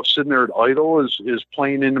don't know if sitting there at idle is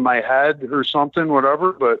playing into my head or something,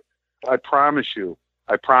 whatever, but I promise you,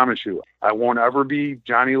 I won't ever be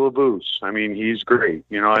Johnny LaBouse. I mean, he's great.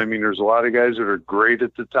 There's a lot of guys that are great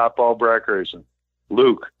at the top all bracket racing.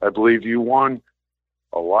 Luke, I believe you won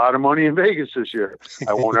a lot of money in Vegas this year.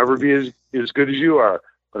 I won't ever be as good as you are,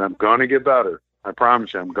 but I'm going to get better. I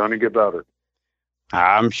promise you, I'm going to get better.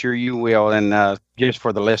 I'm sure you will. And just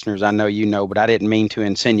for the listeners, I know you know, but I didn't mean to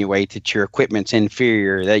insinuate that your equipment's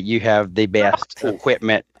inferior, that you have the best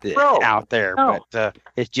equipment out there. But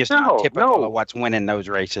it's just not typical of what's winning those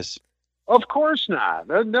races. Of course not.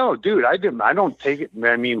 No, dude, I don't take it.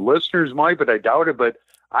 I mean, listeners might, but I doubt it. But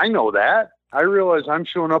I know that. I realize I'm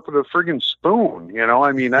showing up with a friggin' spoon.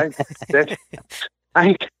 I mean, I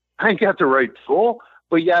ain't got the right tool.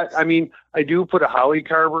 But yet, I mean, I do put a Holley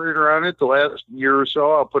carburetor on it. The last year or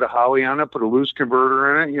so, I'll put a Holley on it, put a loose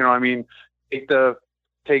converter in it.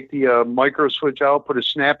 Take the micro switch out, put a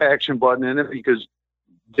snap action button in it, because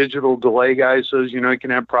digital delay guy says, you can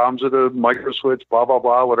have problems with a micro switch, blah, blah,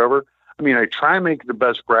 blah, whatever. I mean, I try and make it the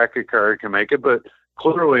best bracket car I can make it, but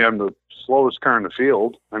clearly I'm the slowest car in the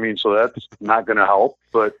field. I mean, so that's not going to help,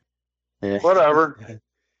 but whatever.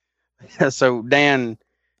 So, Dan,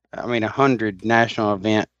 100 national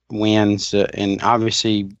event wins, and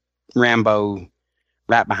obviously Rambo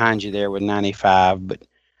right behind you there with 95. But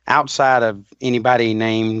outside of anybody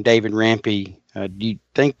named David Rampy, do you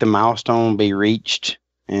think the milestone will be reached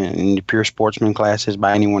in the pure sportsman classes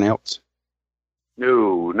by anyone else?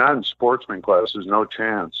 No, not in sportsman classes. No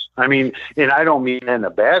chance. I mean, and I don't mean in a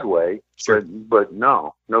bad way, sure. but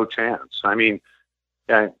no chance. I mean,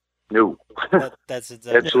 no. That's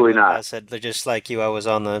exactly absolutely what not. I said. Just like you, I was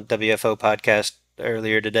on the WFO podcast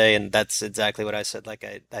earlier today, and that's exactly what I said. Like,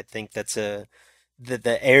 I think that's the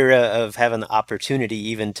era of having the opportunity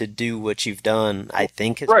even to do what you've done, I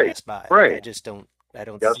think has passed by. Right. Like, I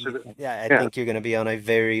don't see, I think you're going to be on a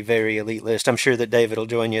very, very elite list. I'm sure that David will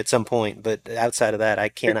join you at some point, but outside of that, I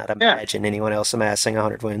cannot imagine anyone else amassing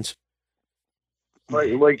 100 wins.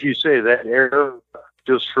 Like you say, that era,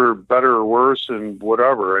 just for better or worse and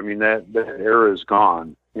whatever, I mean, that era is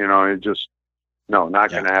gone. It just, not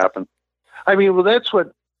going to happen. I mean, well, that's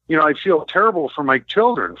what, I feel terrible for my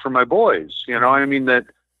children, for my boys, I mean, that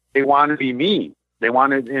they want to be me. They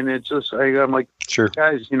want it, and it's just, I'm like, sure,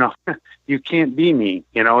 guys, you can't be me.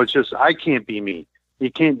 It's just, I can't be me.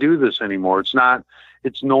 You can't do this anymore.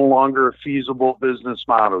 It's no longer a feasible business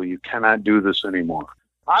model. You cannot do this anymore.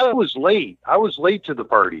 I was late to the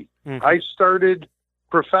party. Mm-hmm. I started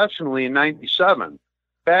professionally in 97.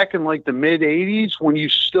 Back in like the mid 80s, when you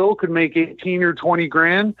still could make 18 or 20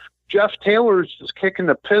 grand, Jeff Taylor's just kicking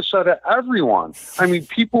the piss out of everyone. I mean,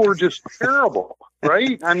 people were just terrible,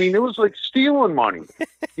 right? I mean, it was like stealing money,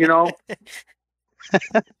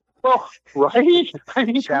 Well, right? I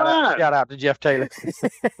mean, shout out to Jeff Taylor.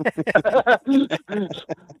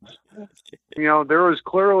 There was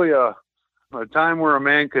clearly a time where a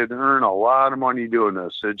man could earn a lot of money doing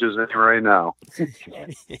this. It just ain't right now.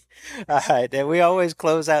 All right. And we always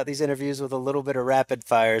close out these interviews with a little bit of rapid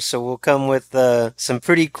fire. So we'll come with some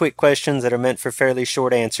pretty quick questions that are meant for fairly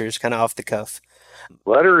short answers, kind of off the cuff.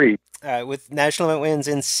 Let her eat. All right, with national event wins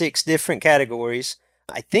in 6 different categories,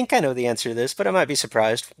 I think I know the answer to this, but I might be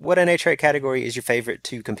surprised. What NHRA category is your favorite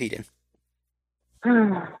to compete in?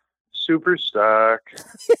 Super stock.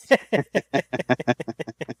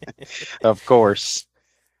 Of course.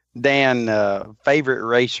 Dan, favorite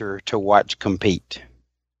racer to watch compete?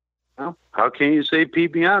 Well, how can you say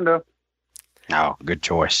Pete Biondo? Oh, good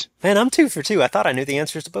choice. Man, I'm 2 for 2. I thought I knew the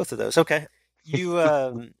answers to both of those. Okay.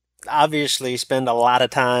 You obviously spend a lot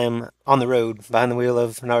of time on the road behind the wheel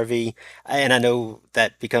of an RV, and I know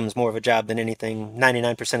that becomes more of a job than anything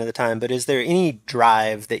 99% of the time, but is there any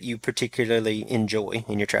drive that you particularly enjoy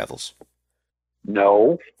in your travels?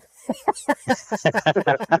 No.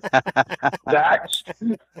 That's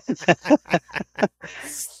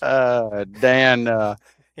Dan,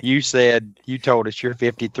 you told us you're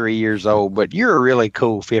 53 years old, but you're a really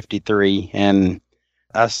cool 53, and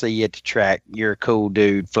I see you at the track. You're a cool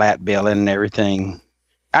dude, flat billing and everything.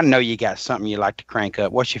 I know you got something you like to crank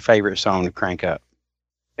up. What's your favorite song to crank up?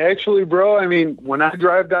 actually, bro. I mean, when I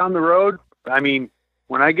drive down the road, I mean,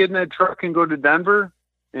 when I get in that truck and go to Denver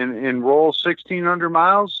and roll 1,600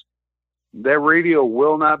 miles, that radio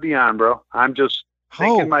will not be on, bro. I'm just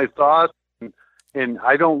thinking my thoughts, and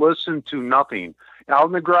I don't listen to nothing. Out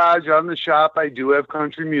in the garage, out in the shop, I do have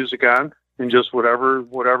country music on, and just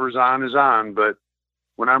whatever's on is on. But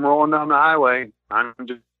when I'm rolling down the highway,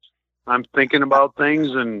 I'm thinking about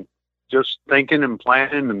things and just thinking and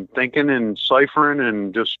planning and thinking and ciphering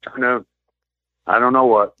and just trying to, I don't know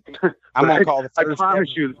what. I'm going to call the first. I promise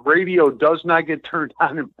you, the radio does not get turned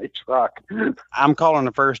on in my truck. I'm calling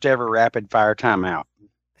the first ever rapid fire timeout.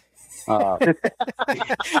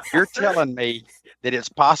 You're telling me that it's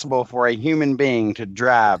possible for a human being to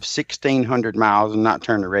drive 1,600 miles and not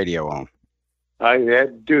turn the radio on?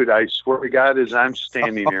 Dude, I swear to God, as I'm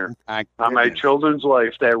standing here on my children's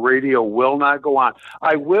life, that radio will not go on.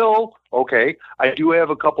 I do have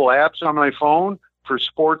a couple apps on my phone for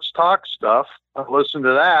sports talk stuff. I listen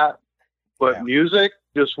to that, but music,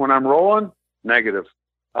 just when I'm rolling, negative.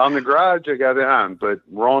 Out in the garage, I got it on, but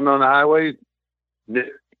rolling on the highway,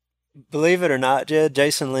 Believe it or not, Jed,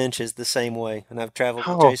 Jason Lynch is the same way, and I've traveled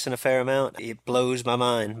with Jason a fair amount. It blows my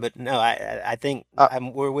mind, but no, I think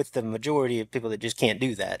we're with the majority of people that just can't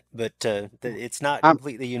do that. But it's not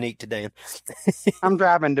completely unique to Dan. I'm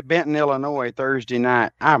driving to Benton, Illinois Thursday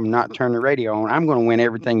night. I'm not turning the radio on. I'm going to win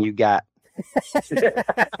everything you got.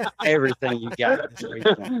 Everything you got.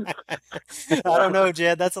 I don't know,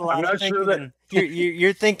 Jed. That's a lot of thinking. Sure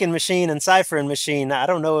you're thinking machine and ciphering machine. I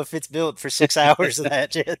don't know if it's built for 6 hours of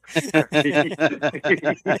that, Jed.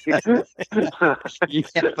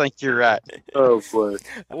 Yeah, I think you're right. Oh, boy.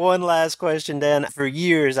 One last question, Dan. For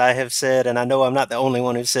years, I have said, and I know I'm not the only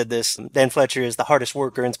one who said this, Dan Fletcher is the hardest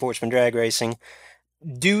worker in sportsman drag racing.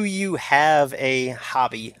 Do you have a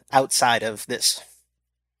hobby outside of this?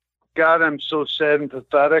 God, I'm so sad and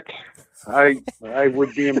pathetic. I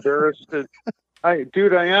would be embarrassed I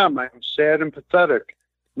am. I'm sad and pathetic.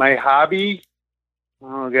 My hobby,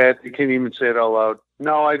 oh God, I can't even say it out loud.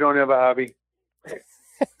 No, I don't have a hobby.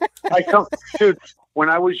 Dude, when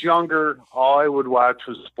I was younger, all I would watch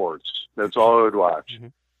was sports. That's all I would watch. Mm-hmm.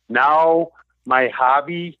 Now, my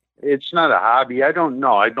hobby, it's not a hobby. I don't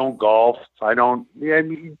know. I don't golf.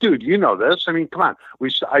 Dude, you know this. I mean, come on.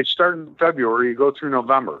 I start in February, you go through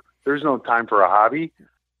November. There's no time for a hobby.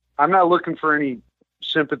 I'm not looking for any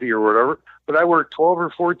sympathy or whatever, but I work 12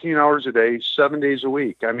 or 14 hours a day, 7 days a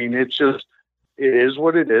week. I mean, it is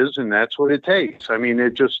what it is, and that's what it takes. I mean,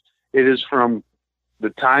 it is from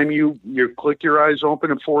the time you click your eyes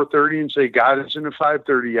open at 4:30 and say, God, it's in at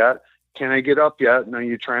 5:30 yet. Can I get up yet? And then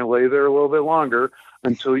you try and lay there a little bit longer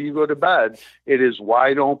until you go to bed. It is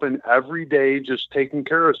wide open every day, just taking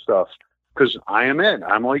care of stuff. Because I'm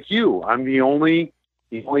like you. I'm the only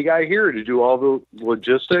guy here to do all the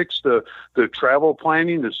logistics, the travel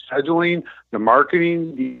planning, the scheduling, the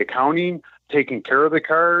marketing, the accounting, taking care of the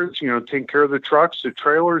cars, taking care of the trucks, the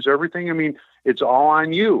trailers, everything. I mean, it's all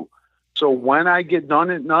on you. So when I get done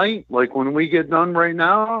at night, like when we get done right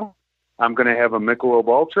now, I'm going to have a Michelob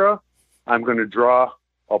Ultra. I'm going to draw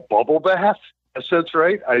a bubble bath. Yes, that's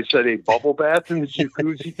right. I said a bubble bath in the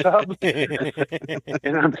jacuzzi tub.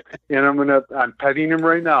 I'm petting him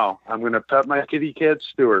right now. I'm going to pet my kitty cat,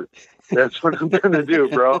 Stuart. That's what I'm going to do,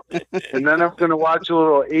 bro. And then I'm going to watch a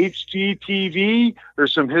little HGTV or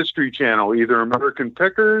some History Channel, either American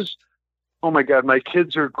Pickers. Oh my God, my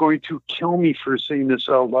kids are going to kill me for saying this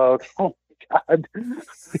out loud. Oh God.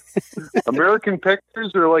 American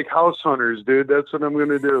Pickers are like house hunters, dude. That's what I'm going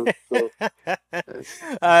to do. So.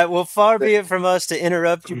 All right. Well, far be it from us to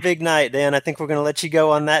interrupt your big night, Dan. I think we're going to let you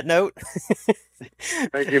go on that note.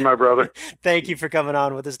 Thank you, my brother. Thank you for coming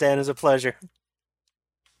on with us, Dan. It was a pleasure.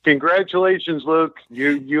 Congratulations, Luke.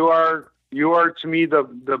 You are to me the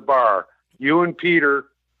bar. You and Peter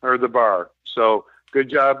are the bar. So good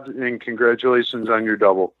job and congratulations on your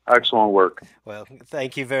double. Excellent work. Well,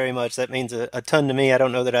 thank you very much. That means a ton to me. I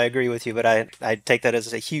don't know that I agree with you, but I take that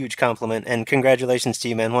as a huge compliment. And congratulations to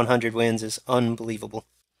you, man. 100 wins is unbelievable.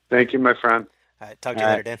 Thank you, my friend. All right, talk to you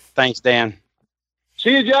later, Dan. Thanks, Dan.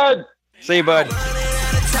 See you, Judd. See you, bud.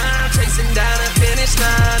 Chasing down a finish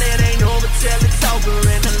line, it ain't over till it's over,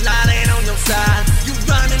 and the light ain't on your side. You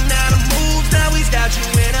running out of moves, now he's got you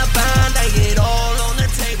in a bind. Lay it all on the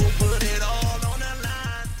table, put it all on the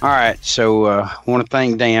line. All right, so I want to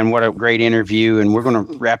thank Dan. What a great interview, and we're going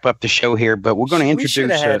to wrap up the show here, but we're going to introduce... We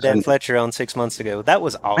should have had Dan Fletcher on 6 months ago. That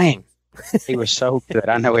was awesome. Man, he was so good.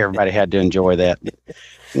 I know everybody had to enjoy that.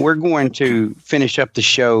 We're going to finish up the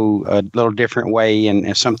show a little different way,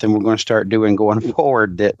 and something we're going to start doing going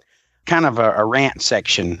forward, that kind of a rant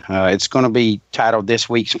section. It's going to be titled This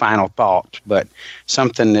Week's Final Thought, but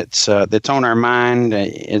something that's on our mind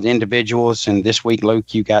as individuals. And this week,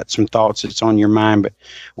 Luke, you got some thoughts that's on your mind, but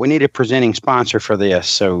we need a presenting sponsor for this.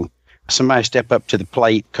 So somebody step up to the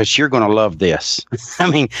plate, because you're going to love this. I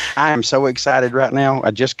mean, I am so excited right now. I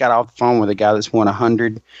just got off the phone with a guy that's won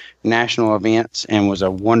 100 national events and was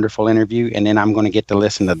a wonderful interview. And then I'm going to get to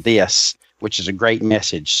listen to this, which is a great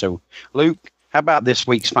message. So, Luke, how about this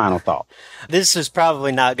week's final thought? This is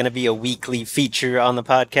probably not going to be a weekly feature on the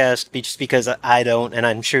podcast, just because I don't, and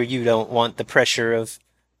I'm sure you don't, want the pressure of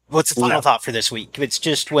what's the final thought for this week. It's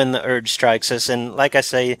just when the urge strikes us. And like I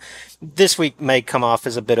say, this week may come off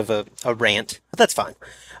as a bit of a rant, but that's fine.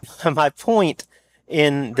 My point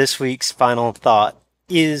in this week's final thought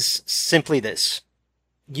is simply this.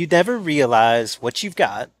 You never realize what you've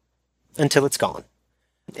got until it's gone.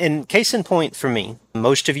 And case in point for me,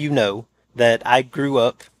 most of you know that I grew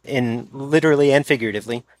up in, literally and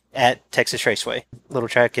figuratively, at Texas Raceway, little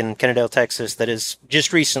track in Kennedale, Texas, that is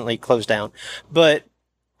just recently closed down. But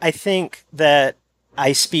I think that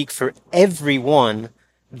I speak for everyone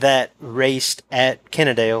that raced at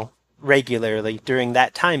Kennedale regularly during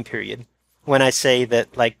that time period when I say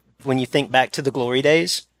that, like, when you think back to the glory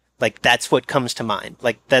days, like, that's what comes to mind.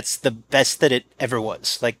 Like, that's the best that it ever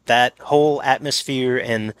was. Like, that whole atmosphere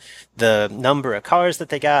and the number of cars that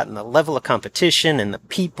they got and the level of competition and the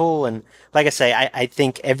people. And like I say, I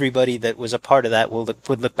think everybody that was a part of that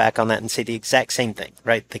would look back on that and say the exact same thing,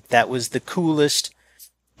 right? Like, that was the coolest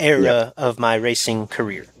era of my racing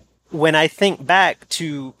career. When I think back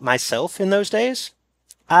to myself in those days,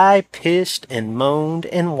 I pissed and moaned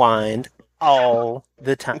and whined all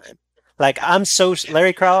the time. Like, I'm so...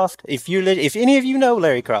 Larry Croft, if any of you know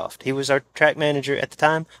Larry Croft, he was our track manager at the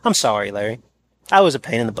time. I'm sorry, Larry. I was a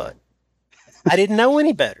pain in the butt. I didn't know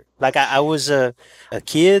any better. Like, I was a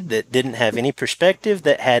kid that didn't have any perspective,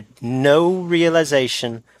 that had no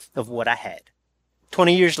realization of what I had.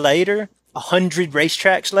 20 years later, 100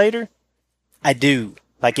 racetracks later, I do.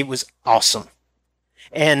 Like, it was awesome.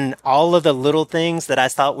 And all of the little things that I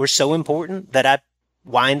thought were so important, that I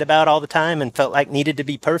whined about all the time and felt like needed to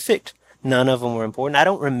be perfect, none of them were important. I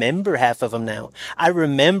don't remember half of them now. I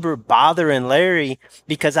remember bothering Larry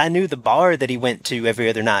because I knew the bar that he went to every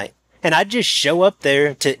other night. And I'd just show up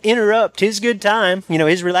there to interrupt his good time,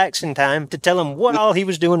 his relaxing time, to tell him what all he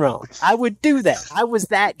was doing wrong. I would do that. I was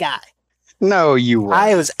that guy. No, you weren't.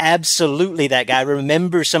 I was absolutely that guy. I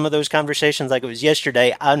remember some of those conversations like it was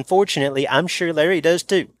yesterday. Unfortunately, I'm sure Larry does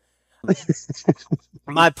too.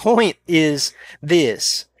 My point is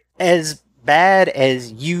this. As bad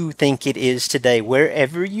as you think it is today,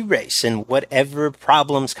 wherever you race and whatever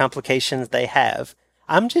problems, complications they have,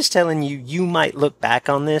 I'm just telling you, you might look back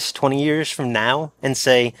on this 20 years from now and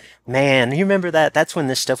say, man, you remember that? That's when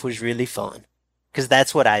this stuff was really fun. Because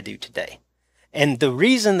that's what I do today. And the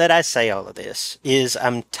reason that I say all of this is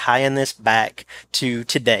I'm tying this back to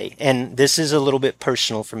today. And this is a little bit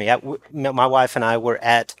personal for me. My wife and I were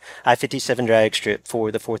at I-57 drag strip for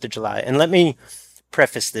the 4th of July. And let me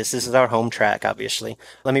preface this. This is our home track, obviously.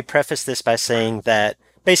 Let me preface this by saying that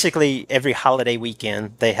basically every holiday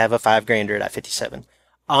weekend, they have a $5,000 at I-57.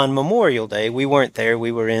 On Memorial Day, we weren't there.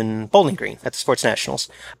 We were in Bowling Green at the Sports Nationals.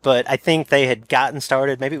 But I think they had gotten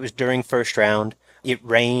started. Maybe it was during first round. It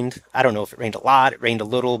rained. I don't know if it rained a lot. It rained a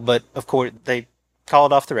little. But, of course, they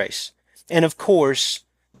called off the race. And, of course,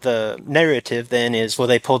 the narrative then is, well,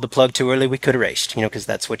 they pulled the plug too early. We could have raced, because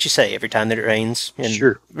that's what you say every time that it rains. And,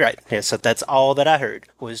 sure. Right. Yeah, so that's all that I heard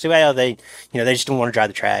was, well, they just don't want to drive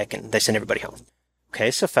the track, and they send everybody home.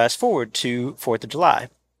 Okay, so fast forward to 4th of July.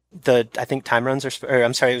 I think time runs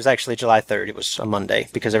I'm sorry, it was actually July 3rd. It was a Monday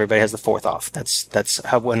because everybody has the 4th off. That's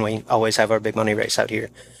how, when we always have our big money race out here.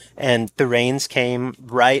 And the rains came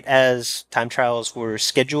right as time trials were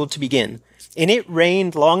scheduled to begin. And it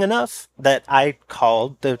rained long enough that I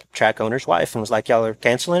called the track owner's wife and was like, y'all are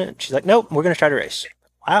canceling it? She's like, nope, we're going to try to race.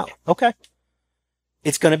 Wow. Okay.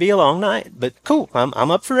 It's going to be a long night, but cool.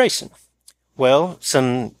 I'm up for racing. Well,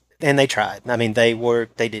 and they tried. I mean, they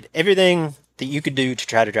did everything that you could do to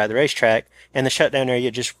try to drive the racetrack, and the shutdown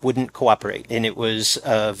area just wouldn't cooperate. And it was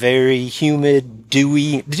a very humid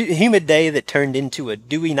day that turned into a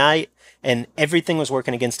dewy night, and everything was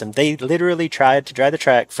working against them. They literally tried to drive the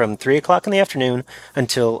track from 3 o'clock in the afternoon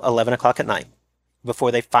until 11 o'clock at night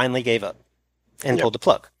before they finally gave up and pulled the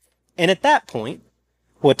plug. And at that point,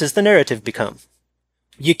 what does the narrative become?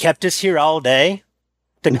 You kept us here all day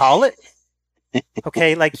to call it?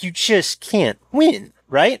 Okay, like you just can't win,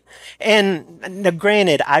 right? And now,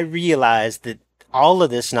 granted, I realize that all of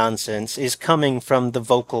this nonsense is coming from the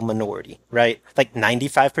vocal minority, right? Like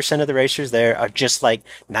 95% of the racers there are just like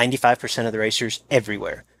 95% of the racers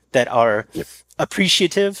everywhere that are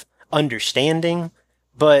appreciative, understanding,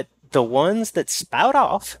 but the ones that spout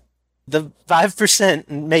off, the 5%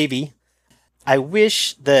 maybe, I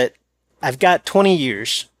wish that I've got 20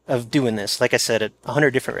 years of doing this, like I said, at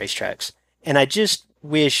 100 different racetracks. And I just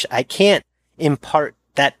wish I can't impart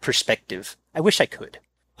that perspective. I wish I could.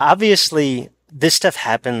 Obviously, this stuff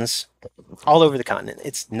happens all over the continent.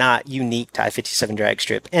 It's not unique to I-57 drag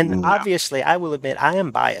strip. And obviously, I will admit, I am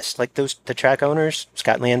biased. Like the track owners,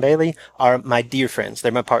 Scott and Leanne Bailey, are my dear friends.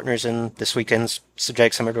 They're my partners in this weekend's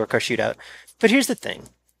Subject Summer Door Car Shootout. But here's the thing.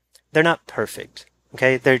 They're not perfect.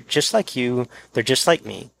 Okay? They're just like you. They're just like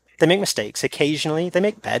me. They make mistakes. Occasionally, they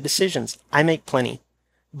make bad decisions. I make plenty.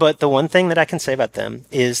 But the one thing that I can say about them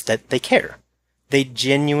is that they care. They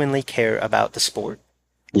genuinely care about the sport,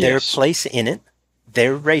 their place in it,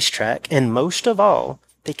 their racetrack, and most of all,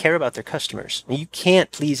 they care about their customers. You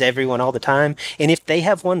can't please everyone all the time, and if they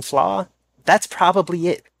have one flaw, that's probably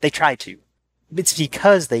it. They try to. It's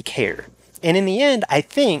because they care. And in the end, I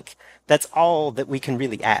think that's all that we can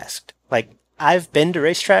really ask. Like, I've been to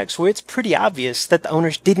racetracks where it's pretty obvious that the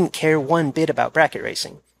owners didn't care one bit about bracket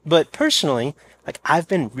racing. But personally, like, I've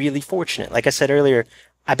been really fortunate. Like I said earlier,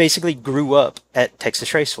 I basically grew up at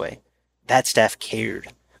Texas Raceway. That staff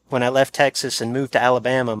cared. When I left Texas and moved to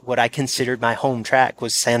Alabama, what I considered my home track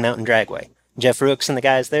was Sand Mountain Dragway. Jeff Rooks and the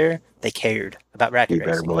guys there, they cared about bracket racing.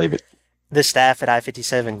 You better believe it. The staff at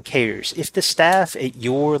I-57 cares. If the staff at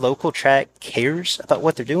your local track cares about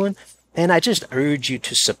what they're doing, then I just urge you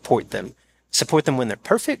to support them. Support them when they're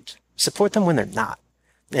perfect. Support them when they're not.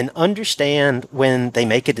 And understand when they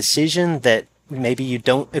make a decision that maybe you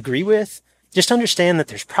don't agree with. Just understand that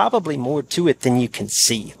there's probably more to it than you can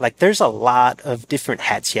see. Like, there's a lot of different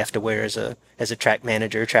hats you have to wear as a track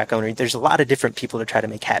manager, track owner. There's a lot of different people to try to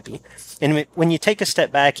make happy. And when you take a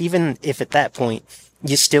step back, even if at that point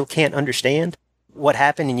you still can't understand what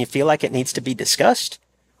happened and you feel like it needs to be discussed,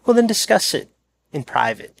 well, then discuss it in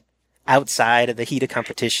private, outside of the heat of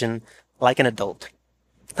competition, like an adult,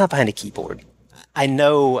 not behind a keyboard. I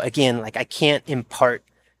know, again, like, I can't impart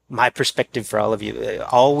my perspective for all of you.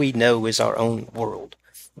 All we know is our own world.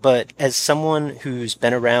 But as someone who's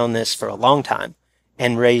been around this for a long time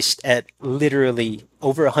and raced at literally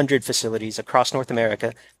over 100 facilities across North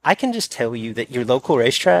America, I can just tell you that your local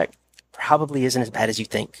racetrack probably isn't as bad as you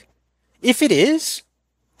think. If it is,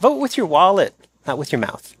 vote with your wallet, not with your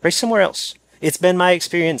mouth. Race somewhere else. It's been my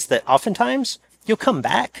experience that oftentimes you'll come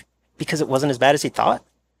back because it wasn't as bad as you thought.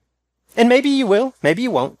 And maybe you will, maybe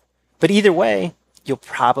you won't. But either way, you'll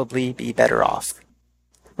probably be better off.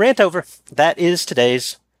 Rant over. That is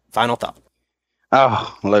today's final thought.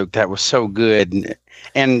 Oh, Luke, that was so good.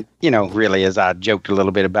 And, really, as I joked a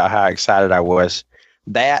little bit about how excited I was,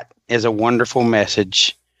 that is a wonderful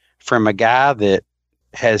message from a guy that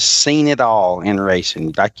has seen it all in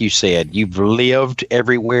racing. Like you said, you've lived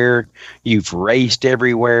everywhere, you've raced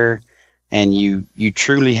everywhere, and you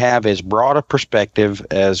truly have as broad a perspective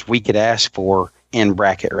as we could ask for in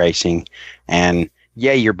bracket racing. And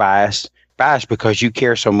yeah, you're biased because you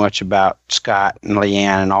care so much about Scott and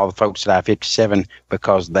Leanne and all the folks at I-57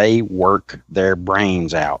 because they work their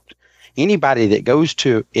brains out. Anybody that goes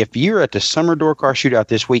to, if you're at the Summer Door Car Shootout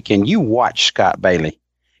this weekend, you watch Scott Bailey.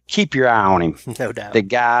 Keep your eye on him. No doubt. The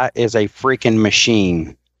guy is a freaking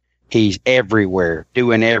machine. He's everywhere,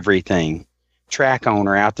 doing everything. Track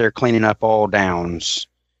owner out there cleaning up all downs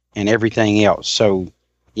and everything else. So,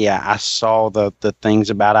 yeah, I saw the things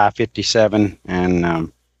about I-57,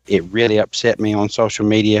 and it really upset me on social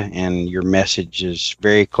media, and your message is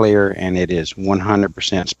very clear, and it is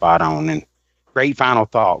 100% spot on. And great final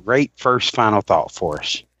thought. Great first final thought for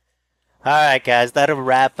us. All right, guys, that'll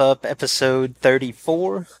wrap up episode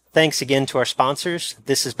 34. Thanks again to our sponsors.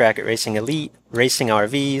 This is Bracket Racing Elite, Racing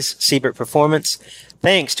RVs, Siebert Performance.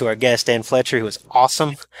 Thanks to our guest, Dan Fletcher, who was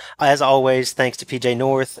awesome. As always, thanks to PJ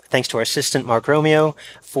North. Thanks to our assistant, Mark Romeo,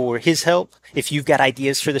 for his help. If you've got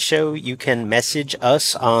ideas for the show, you can message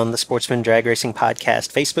us on the Sportsman Drag Racing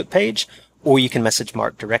Podcast Facebook page, or you can message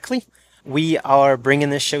Mark directly. We are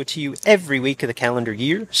bringing this show to you every week of the calendar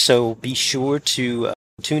year, so be sure to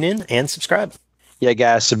tune in and subscribe. Yeah,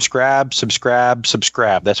 guys, subscribe.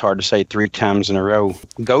 That's hard to say 3 times in a row.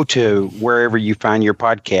 Go to wherever you find your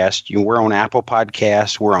podcast. We're on Apple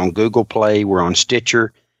Podcasts. We're on Google Play. We're on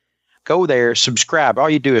Stitcher. Go there, subscribe.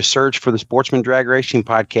 All you do is search for the Sportsman Drag Racing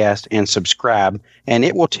Podcast and subscribe, and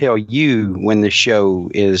it will tell you when the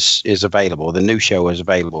show is available, the new show is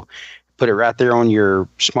available. Put it right there on your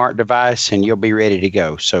smart device, and you'll be ready to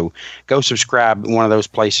go. So go subscribe one of those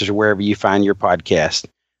places or wherever you find your podcast.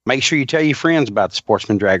 Make sure you tell your friends about the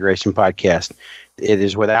Sportsman Drag Racing Podcast. It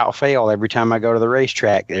is without fail. Every time I go to the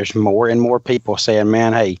racetrack, there's more and more people saying,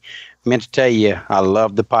 man, hey, meant to tell you, I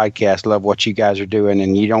love the podcast, love what you guys are doing.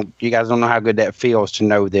 And you guys don't know how good that feels to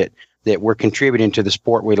know that we're contributing to the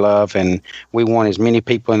sport we love, and we want as many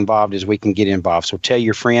people involved as we can get involved. So tell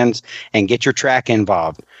your friends and get your track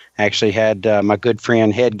involved. I actually had my good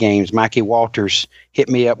friend Head Games, Mikey Walters, hit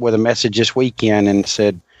me up with a message this weekend and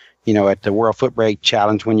said, at the World Footbrake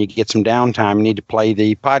Challenge, when you get some downtime, you need to play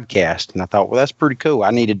the podcast. And I thought, well, that's pretty cool.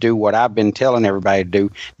 I need to do what I've been telling everybody to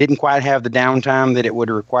do. Didn't quite have the downtime that it would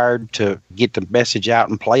have required to get the message out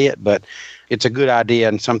and play it, but it's a good idea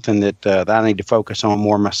and something that I need to focus on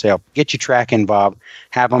more myself. Get your track involved.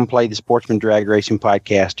 Have them play the Sportsman Drag Racing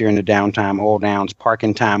Podcast during the downtime, oil downs,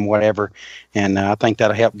 parking time, whatever. And I think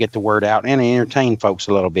that'll help get the word out and entertain folks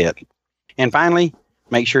a little bit. And finally,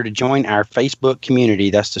 make sure to join our Facebook community.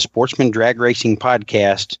 That's the Sportsman Drag Racing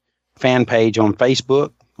Podcast fan page on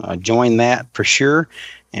Facebook. Join that for sure.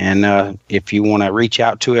 And if you want to reach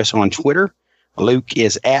out to us on Twitter, Luke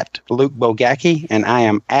is at Luke Bogacki, and I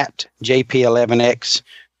am at JP11X.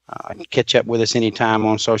 Catch up with us anytime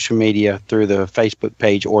on social media through the Facebook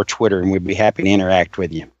page or Twitter, and we'd be happy to interact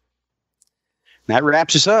with you. That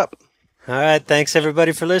wraps us up. All right. Thanks,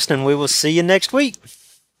 everybody, for listening. We will see you next week.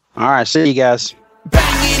 All right. See you guys.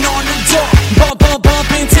 Banging on the door,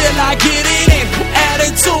 bump until I get it in.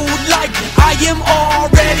 Attitude like I am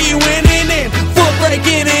already winning in. Foot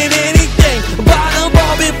breaking in anything. Bottom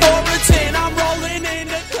ball before a 10. I'm rolling in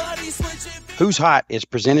the cutty switching. Who's Hot is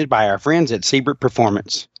presented by our friends at Siebert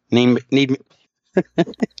Performance.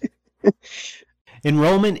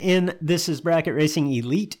 Enrollment in This is Bracket Racing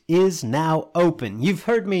Elite is now open. You've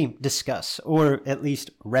heard me discuss, or at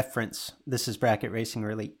least reference, This is Bracket Racing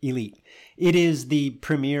Elite. It is the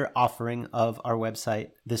premier offering of our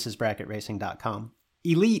website, thisisbracketracing.com.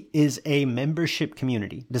 Elite is a membership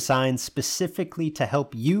community designed specifically to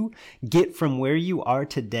help you get from where you are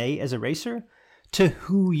today as a racer to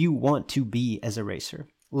who you want to be as a racer.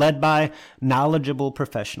 Led by knowledgeable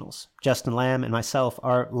professionals. Justin Lamb and myself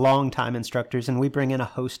are longtime instructors, and we bring in a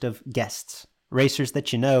host of guests, racers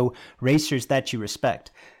that you know, racers that you respect.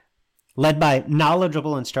 Led by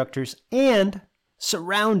knowledgeable instructors and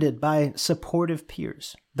surrounded by supportive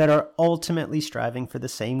peers that are ultimately striving for the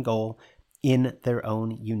same goal in their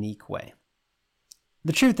own unique way.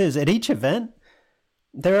 The truth is, at each event,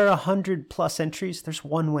 there are 100+ entries. There's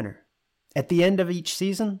one winner. At the end of each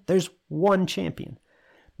season, there's one champion.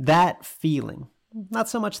 That feeling, not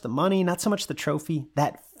so much the money, not so much the trophy,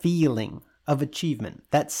 that feeling of achievement,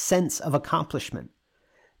 that sense of accomplishment,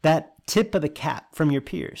 that tip of the cap from your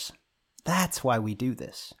peers, that's why we do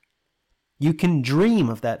this. You can dream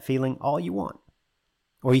of that feeling all you want,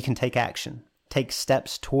 or you can take action, take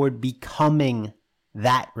steps toward becoming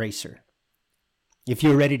that racer. If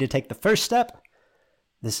you're ready to take the first step,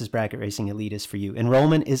 This is Bracket Racing Elite is for you.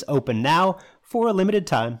 Enrollment is open now for a limited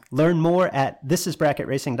time. Learn more at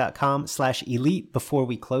thisisbracketracing.com/elite before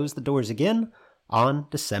we close the doors again on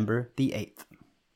December the 8th.